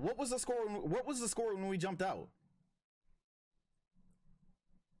it? Yo, what was the score? What was the score when we jumped out?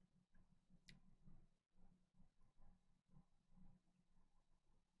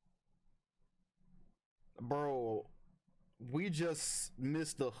 Bro, we just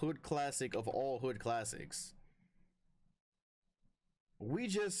missed the hood classic of all hood classics. We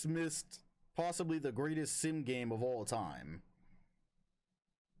just missed possibly the greatest sim game of all time.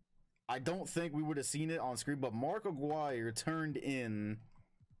 I don't think we would have seen it on screen, but Mark Aguirre turned in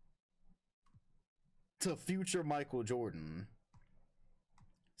to future Michael Jordan.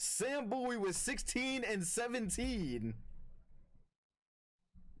 Sam Bowie was 16 and 17.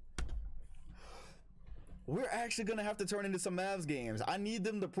 We're actually gonna have to turn into some Mavs games. I need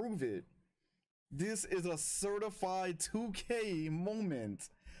them to prove it. This is a certified 2K moment.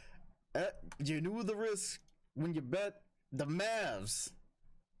 You knew the risk when you bet. The Mavs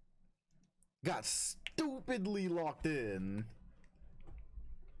got stupidly locked in.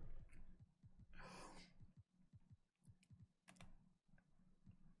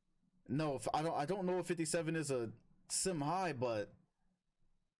 No, I don't know if 57 is a sim high, but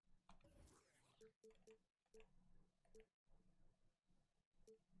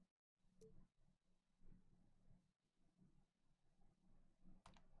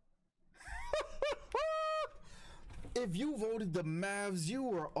if you voted the Mavs, you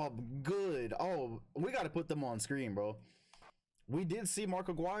were up good. Oh, we got to put them on screen, bro. We did see Mark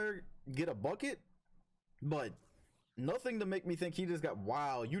Aguirre get a bucket, but nothing to make me think he just got.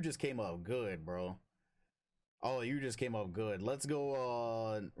 Wow, you just came up good, bro. Oh, you just came up good. Let's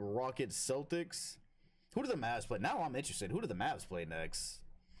go Rockets Celtics. Who do the Mavs play? Now I'm interested. Who do the Mavs play next?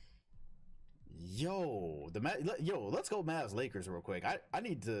 Yo, let's go Mavs Lakers real quick. I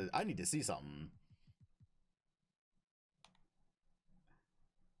need to see something.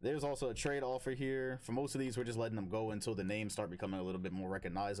 There's also a trade offer here. For most of these, we're just letting them go until the names start becoming a little bit more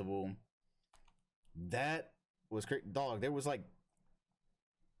recognizable. That was crazy. Dog, there was like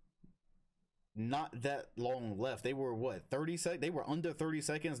not that long left. They were what, 30 seconds? They were under 30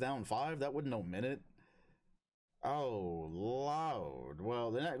 seconds down 5. That wasn't no minute. Oh, loud. Well,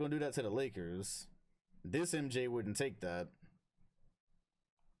 they're not going to do that to the Lakers. This MJ wouldn't take that.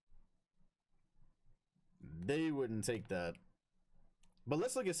 They wouldn't take that. But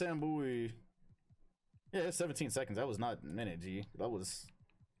let's look at Sam Bowie. Yeah, it's 17 seconds. That was not a minute, G. That was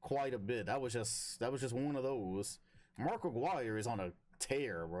quite a bit. That was just one of those. Mark Aguirre is on a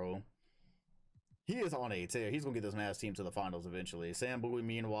tear, bro. He is on a tear. He's gonna get this Mavs team to the finals eventually. Sam Bowie,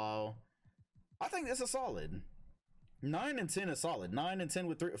 meanwhile, I think this is solid. 9 and 10 is solid. 9 and 10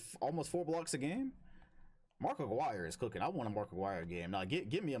 with almost 4 blocks a game. Mark Aguirre is cooking. I want a Mark Aguirre game. Now,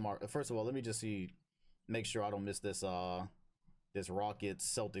 give me a Mark. First of all, let me just see, make sure I don't miss this. this Rockets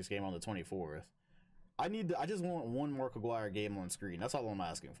Celtics game on the 24th. I just want one Mark Aguirre game on screen. That's all I'm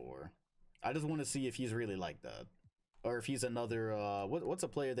asking for. I just want to see if he's really like that, or if he's another what's a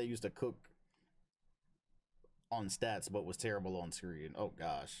player that used to cook on stats but was terrible on screen. Oh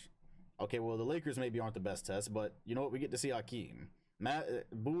gosh. Okay, well the Lakers maybe aren't the best test, but you know what? We get to see Hakeem.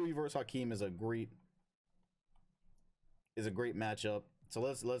 Bowie versus Hakeem is a great matchup. So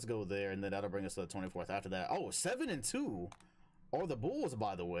let's go there, and then that'll bring us to the 24th. After that, oh, 7-2 are the Bulls,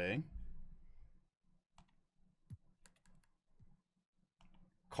 by the way.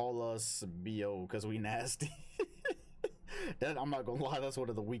 Call us BO because we nasty. That, I'm not gonna lie, that's one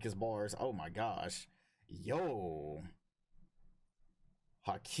of the weakest bars. Oh my gosh. Yo,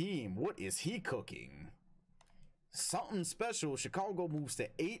 Hakeem, what is he cooking? Something special. Chicago moves to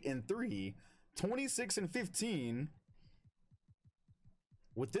 8-3, 26-15.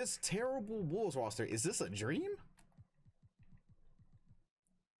 With this terrible Bulls roster, is this a dream?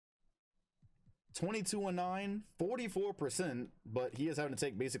 22-9, 44%, but he is having to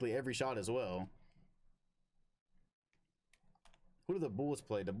take basically every shot as well. Who do the Bulls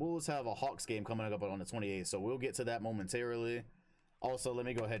play? The Bulls have a Hawks game coming up on the 28th, so we'll get to that momentarily. Also, let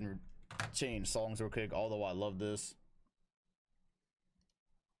me go ahead and change songs real quick, although I love this.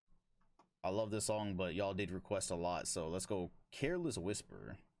 I love this song, but y'all did request a lot, so let's go Careless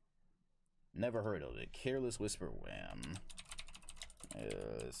Whisper. Never heard of it. Careless Whisper, wham.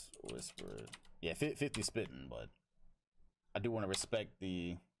 Yes, Whisper. Yeah, 50 spitting, but I do want to respect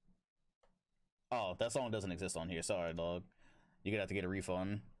the... Oh, that song doesn't exist on here. Sorry, dog. You're gonna have to get a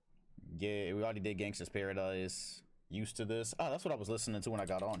refund. Yeah, we already did Gangsta's Paradise. Used to this. Oh, that's what I was listening to when I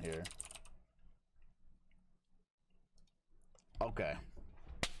got on here. Okay.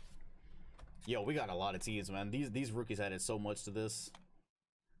 Yo, we got a lot of teams, man. These rookies added so much to this.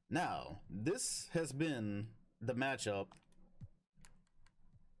 Now, this has been the matchup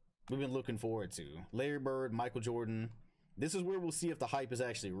we've been looking forward to. Larry Bird, Michael Jordan. This is where we'll see if the hype is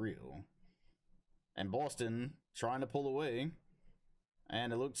actually real. And Boston trying to pull away.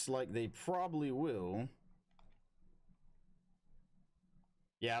 And it looks like they probably will.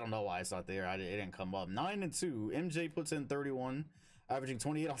 Yeah, I don't know why it's not there. It didn't come up. 9-2. MJ puts in 31, averaging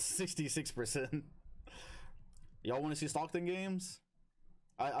 28 on 66%. Y'all want to see Stockton games?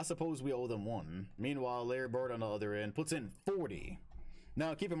 I suppose we owe them one. Meanwhile, Larry Bird on the other end puts in 40.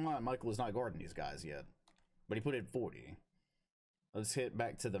 Now, keep in mind, Michael is not guarding these guys yet, but he put in 40. Let's hit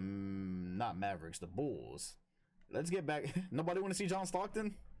back to the, not Mavericks, the Bulls. Let's get back. Nobody want to see John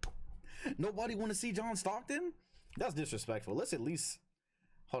Stockton? Nobody want to see John Stockton? That's disrespectful. Let's at least,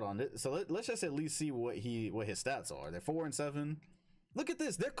 hold on. So let's just at least see what his stats are. They're 4-7. Look at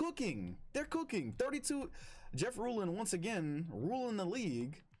this. They're cooking. They're cooking. 32. Jeff Rulin once again ruling the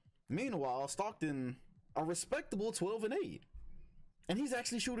league. Meanwhile, Stockton a respectable 12-8. And he's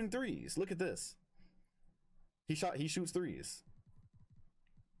actually shooting threes. Look at this. He shoots threes.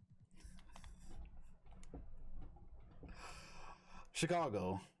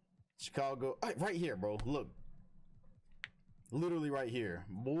 Chicago, right here, bro. Look, literally right here.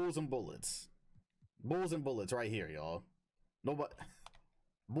 Bulls and bullets right here, y'all. Nobody.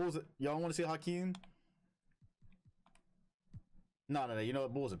 Bulls. Y'all want to see Hakeem? No. You know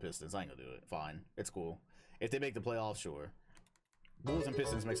what? Bulls and Pistons. I ain't gonna do it. Fine, it's cool. If they make the playoffs, sure. Bulls and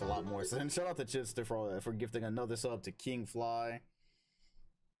Pistons makes a lot more sense. Shout out to Chitster for gifting another sub to King Fly.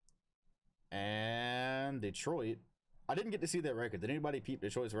 And Detroit. I didn't get to see that record. Did anybody peep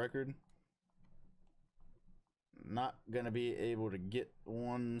Detroit's record? Not gonna be able to get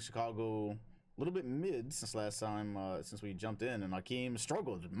one. Chicago a little bit mid since last time, since we jumped in, and Hakeem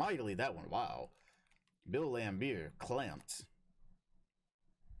struggled mightily that one. Wow. Bill Laimbeer clamped.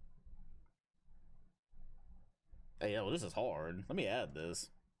 Hey, yo, this is hard. Let me add this.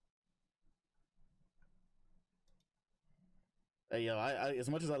 Hey, yo, I as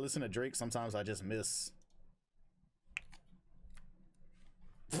much as I listen to Drake, sometimes I just miss.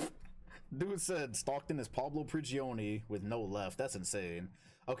 Dude said Stockton is Pablo Prigioni with no left. That's insane.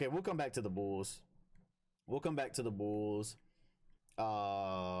 Okay, we'll come back to the Bulls.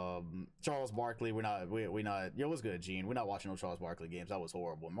 Charles Barkley, we're not. Yo, what's good, Gene? We're not watching no Charles Barkley games. That was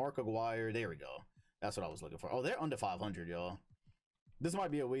horrible. Mark Aguirre, there we go. That's what I was looking for. Oh, they're under 500, y'all. This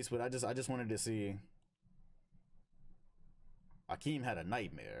might be a waste, but I just wanted to see. Hakeem had a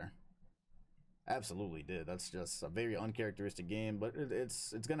nightmare. Absolutely did. That's just a very uncharacteristic game, but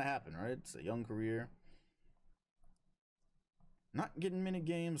it's gonna happen, right? It's a young career. Not getting many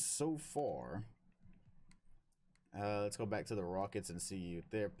games so far. Let's go back to the Rockets and see if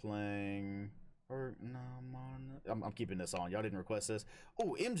they're playing. Or no, I'm keeping this on. Y'all didn't request this.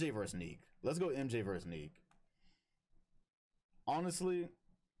 Oh, MJ versus Neek. Let's go MJ versus Neek. honestly,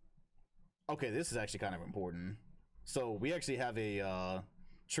 okay, this is actually kind of important. So we actually have a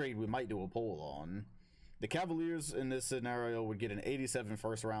trade we might do a poll on. The Cavaliers in this scenario would get an 87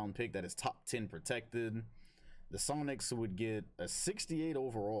 first round pick that is top 10 protected. The Sonics would get a 68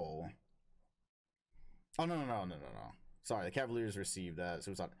 overall. Oh, no. Sorry, the Cavaliers received that.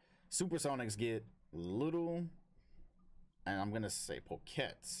 Supersonics get Little, and I'm gonna say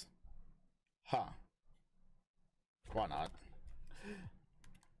Poquettes. Huh. Why not?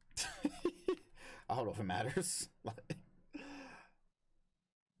 I don't know if it matters.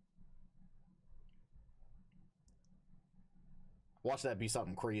 Watch that be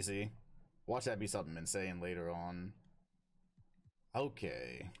something crazy. Watch that be something insane later on.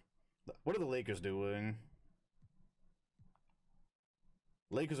 Okay. What are the Lakers doing?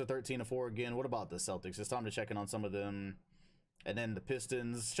 Lakers are 13-4 again. What about the Celtics? It's time to check in on some of them. And then the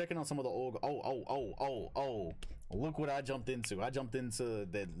Pistons, checking on some of the old... Oh. Look what I jumped into. I jumped into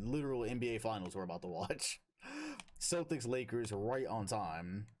the literal NBA Finals we're about to watch. Celtics, Lakers, right on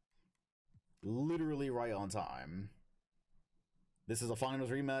time. Literally right on time. This is a finals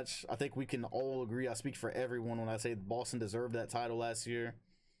rematch. I think we can all agree. I speak for everyone when I say Boston deserved that title last year.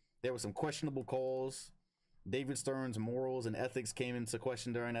 There were some questionable calls. David Stern's morals and ethics came into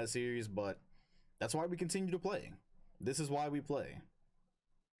question during that series, but that's why we continue to play. This is why we play.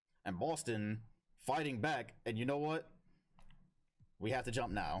 And Boston fighting back, and you know what? We have to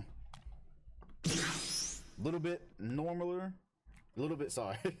jump now. Little bit normaler. A little bit,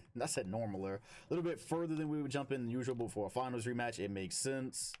 sorry, I said normaler. A little bit further than we would jump in usual before a finals rematch. It makes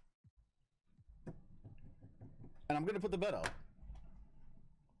sense. And I'm going to put the bet up.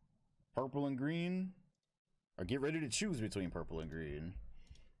 Purple and green. Or get ready to choose between purple and green.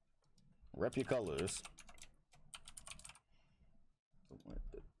 Rep your colors.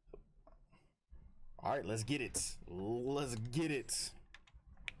 All right, let's get it. Let's get it.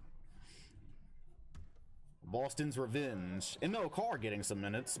 Boston's revenge. ML Carr getting some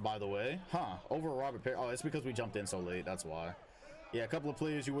minutes, by the way. Huh, over Robert Perry. Oh, it's because we jumped in so late, that's why. Yeah, a couple of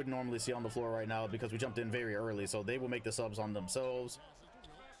players you wouldn't normally see on the floor right now because we jumped in very early, so they will make the subs on themselves.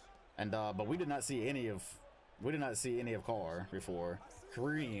 And but we did not see any of Carr before.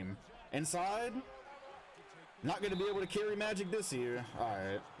 Kareem inside. Not gonna be able to carry Magic this year.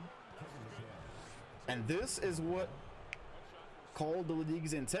 Alright. And this is what called the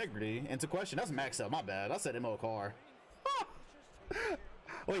league's integrity into question. That's Max up, my bad. I said ML Carr.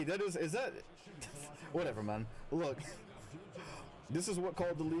 Wait, is that whatever, man. Look, this is what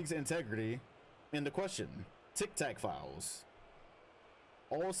called the league's integrity into question. Tic-tac fouls.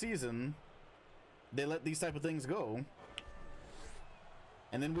 All season they let these type of things go,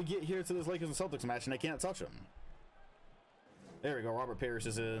 and then we get here to this Lakers and Celtics match and they can't touch them. There we go. Robert Parrish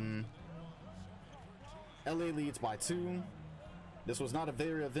is in. LA leads by 2. This was not a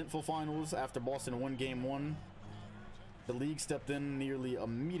very eventful finals after Boston won game 1. The league stepped in nearly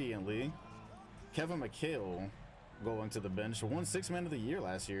immediately. Kevin McHale going to the bench. Won 6th man of the year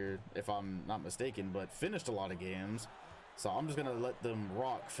last year, if I'm not mistaken, but finished a lot of games. So I'm just going to let them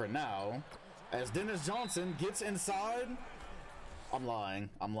rock for now. As Dennis Johnson gets inside. I'm lying.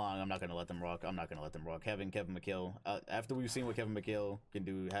 I'm not going to let them rock. I'm not going to let them rock. Having Kevin McHale, after we've seen what Kevin McHale can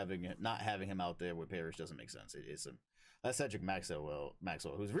do, not having him out there with Parrish doesn't make sense. That's Cedric Maxwell,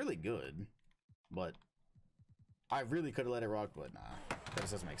 who's really good, but I really could have let it rock, but nah, that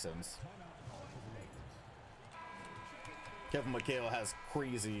just doesn't make sense. Kevin McHale was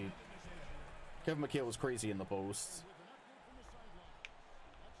crazy in the post.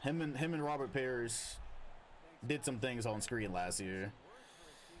 Him and Robert Parrish did some things on screen last year.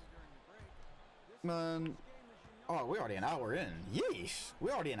 Man, oh, we're already an hour in. Yeesh, we're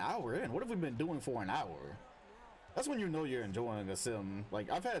already an hour in. What have we been doing for an hour? That's when you know you're enjoying a sim.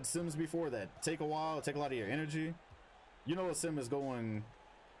 Like, I've had sims before that take a while, take a lot of your energy. You know a sim is going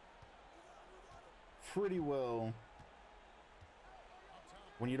pretty well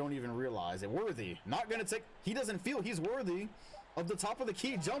when you don't even realize it. Worthy, not gonna take, he doesn't feel he's worthy of the top of the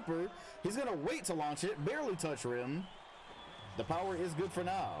key jumper. He's gonna wait to launch it, barely touch rim. The power is good for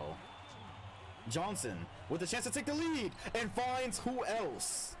now. Johnson with a chance to take the lead and finds who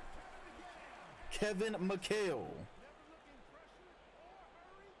else? Kevin McHale.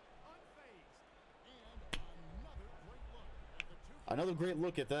 Another great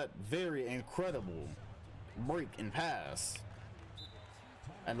look at that very incredible break and pass.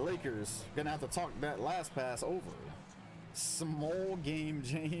 And the Lakers gonna have to talk that last pass over. Small game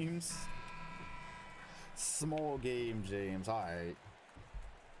James. Small game James. Alright.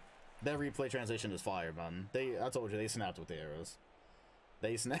 That replay transition is fire, man. I told you, they snapped with the arrows.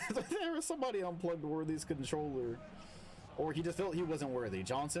 They snapped with the arrows. Somebody unplugged Worthy's controller. or he just felt he wasn't worthy.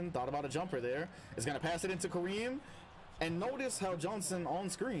 Johnson thought about a jumper there. Is going to pass it into Kareem. And notice how Johnson on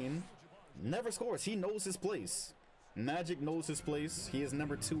screen never scores. He knows his place. Magic knows his place. He is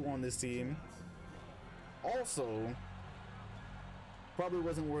number 2 on this team. Also, probably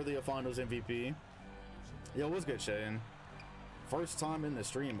wasn't worthy of Finals MVP. Yo, what's good, Shane? First time in the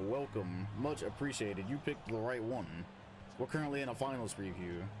stream. Welcome. Much appreciated. You picked the right one. We're currently in a Finals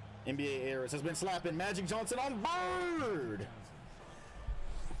preview. NBA Errors has been slapping Magic Johnson on Bird.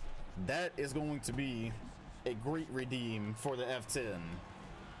 That is going to be a great redeem for the F10.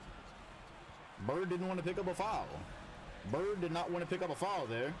 Bird didn't want to pick up a foul. Bird did not want to pick up a foul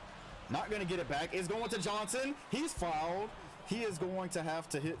there. Not going to get it back. It's going to Johnson. He's fouled. He is going to have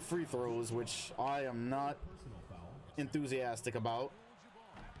to hit free throws, which I am not enthusiastic about.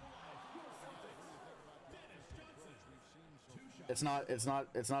 It's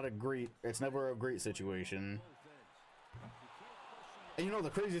never a great situation. And you know, the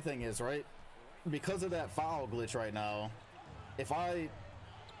crazy thing is, right? Because of that foul glitch right now, if I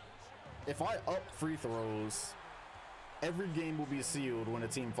up free throws, every game will be sealed when a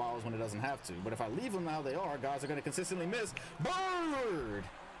team fouls when it doesn't have to. But if I leave them how they are, guys are going to consistently miss. Bird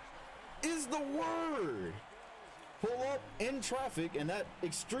is the word. Pull up in traffic, and that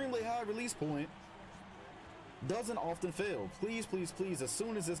extremely high release point doesn't often fail. Please, please, please, as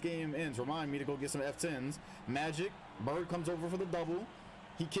soon as this game ends, remind me to go get some F10s. Magic, Bird comes over for the double.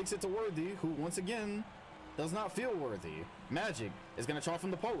 He kicks it to Worthy, who once again does not feel worthy. Magic is going to try from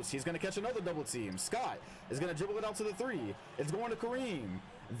the post. He's going to catch another double team. Scott is going to dribble it out to the 3. It's going to Kareem.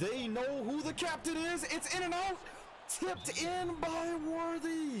 They know who the captain is. It's in and out. Tipped in by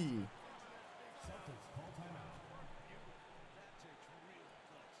Worthy.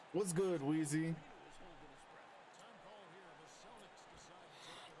 What's good, Wheezy?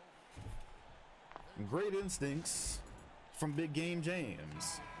 Great instincts from Big Game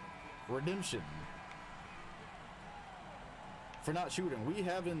James. Redemption for not shooting. We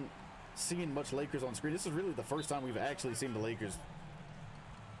haven't seen much Lakers on screen. This is really the first time we've actually seen the Lakers.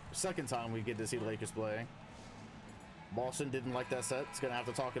 Second time we get to see the Lakers play. Boston didn't like that set. It's gonna have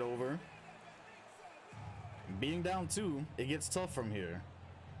to talk it over. Being down 2, it gets tough from here.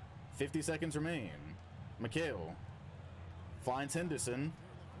 50 seconds remain. McHale finds Henderson.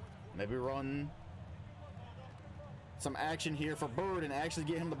 Maybe run some action here for Bird and actually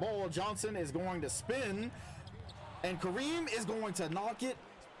get him the ball. Johnson is going to spin, and Kareem is going to knock it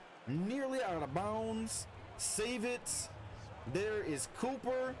nearly out of bounds. Save it. There is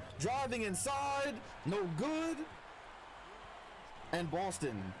Cooper driving inside. No good. And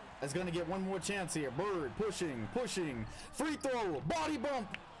Boston is going to get one more chance here. Bird pushing. Free throw. Body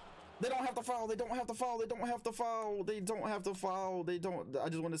bump. They don't have to foul. They don't have to foul. They don't have to foul. They don't have to foul. They don't. I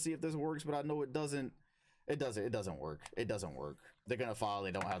just want to see if this works, but I know it doesn't. It doesn't work. It doesn't work. They're going to foul.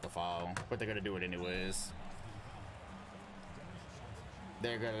 They don't have to foul, but they're going to do it anyways.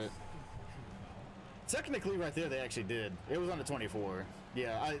 They're going to. Technically, right there, they actually did. It was on the 24.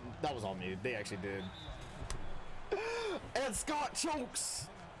 Yeah, that was on me. They actually did. And Scott chokes.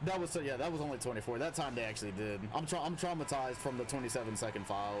 That was that was only 24. That time they actually did. I'm traumatized from the 27-second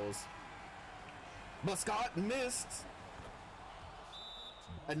fouls. But Scott missed.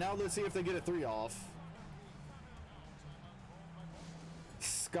 And now let's see if they get a 3 off.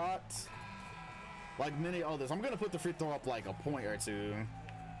 Scott, like many others, I'm gonna put the free throw up like a point or two.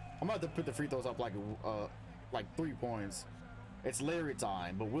 I'm about to put the free throws up like 3 points. It's Larry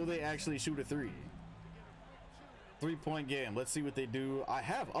time, but will they actually shoot a 3? 3-point game. Let's see what they do. I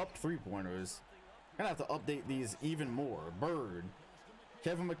have upped 3-pointers. Gonna have to update these even more. Bird,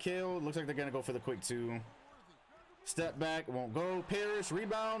 Kevin McHale. Looks like they're gonna go for the quick 2. Step back, won't go. Parrish,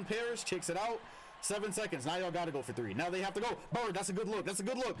 rebound. Parrish kicks it out. 7 seconds. Now y'all gotta go for 3. Now they have to go. Bird, that's a good look. That's a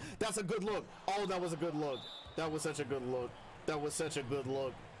good look. That's a good look. Oh, that was a good look. That was such a good look. That was such a good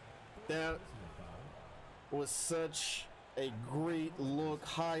look. That was such a great look.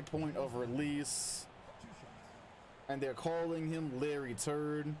 High point of release. And they're calling him Larry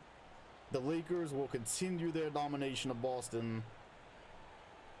Turd. The Lakers will continue their domination of Boston,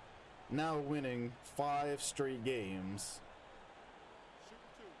 now winning 5 straight games.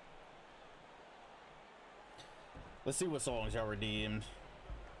 Let's see what songs y'all redeemed.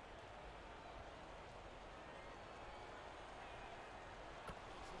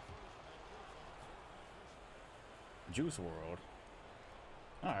 Juice WRLD.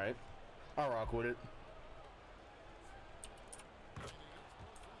 Alright. I'll rock with it.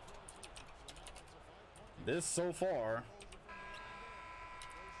 This so far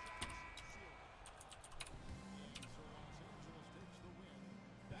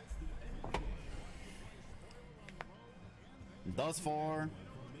thus far,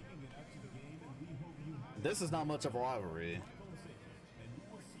 this is not much of a rivalry.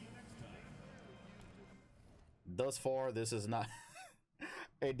 Thus far, this is not.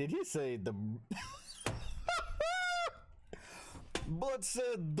 Hey, did he say the? But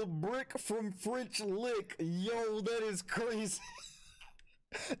said the brick from French Lick. Yo, that is crazy.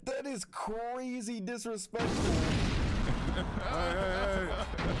 That is crazy disrespectful. Hey.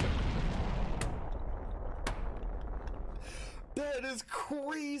 That is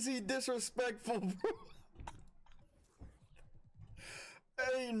crazy disrespectful, bro.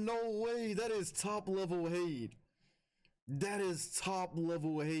 Ain't no way. That is top level hate. That is top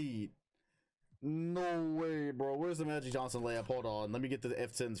level hate. No way, bro. Where's the Magic Johnson layup? Hold on. Let me get to the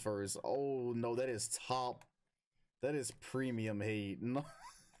F10s first. Oh, no. That is top. That is premium hate. No.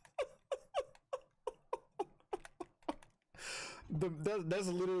 That's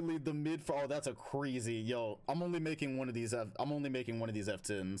literally the mid for. Oh, that's a crazy. Yo, I'm only making one of these. I'm only making one of these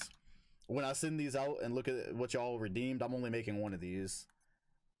F10s. When I send these out and look at what y'all redeemed, I'm only making one of these.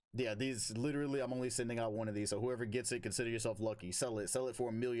 Yeah, these literally. I'm only sending out one of these. So whoever gets it, consider yourself lucky. Sell it. Sell it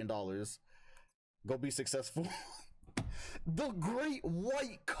for $1 million. Go be successful. The Great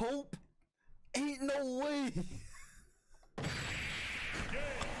White Cope? Ain't no way.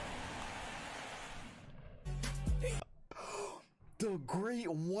 The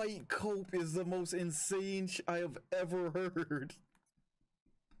Great White Cope is the most insane I have ever heard.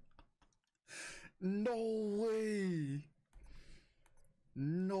 No way.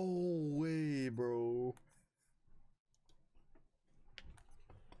 No way, bro.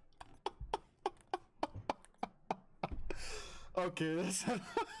 Okay, that's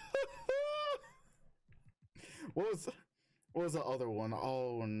what was the other one?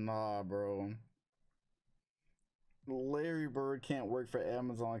 Oh nah, bro. Larry Bird can't work for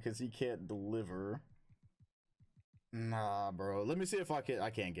Amazon because he can't deliver. Nah, bro. Let me see if I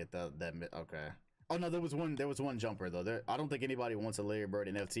can't get that okay. Oh no, there was one jumper though. I don't think anybody wants a Larry Bird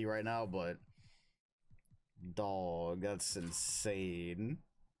NFT right now, but dog, that's insane.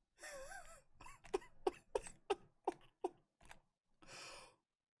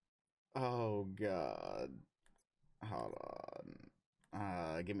 Oh god. Hold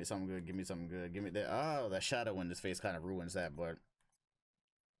on. Give me something good. Give me something good. Give me that. Oh, that shadow in his face kind of ruins that, but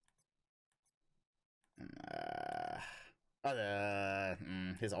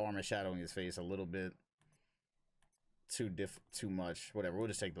his arm is shadowing his face a little bit too much. Whatever. We'll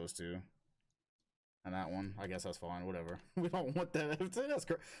just take those two. And that one, I guess that's fine. Whatever. We don't want that.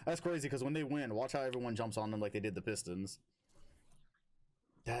 That's crazy because when they win, watch how everyone jumps on them like they did the Pistons.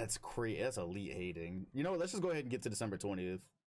 That's crazy. That's elite hating. You know what? Let's just go ahead and get to December 20th.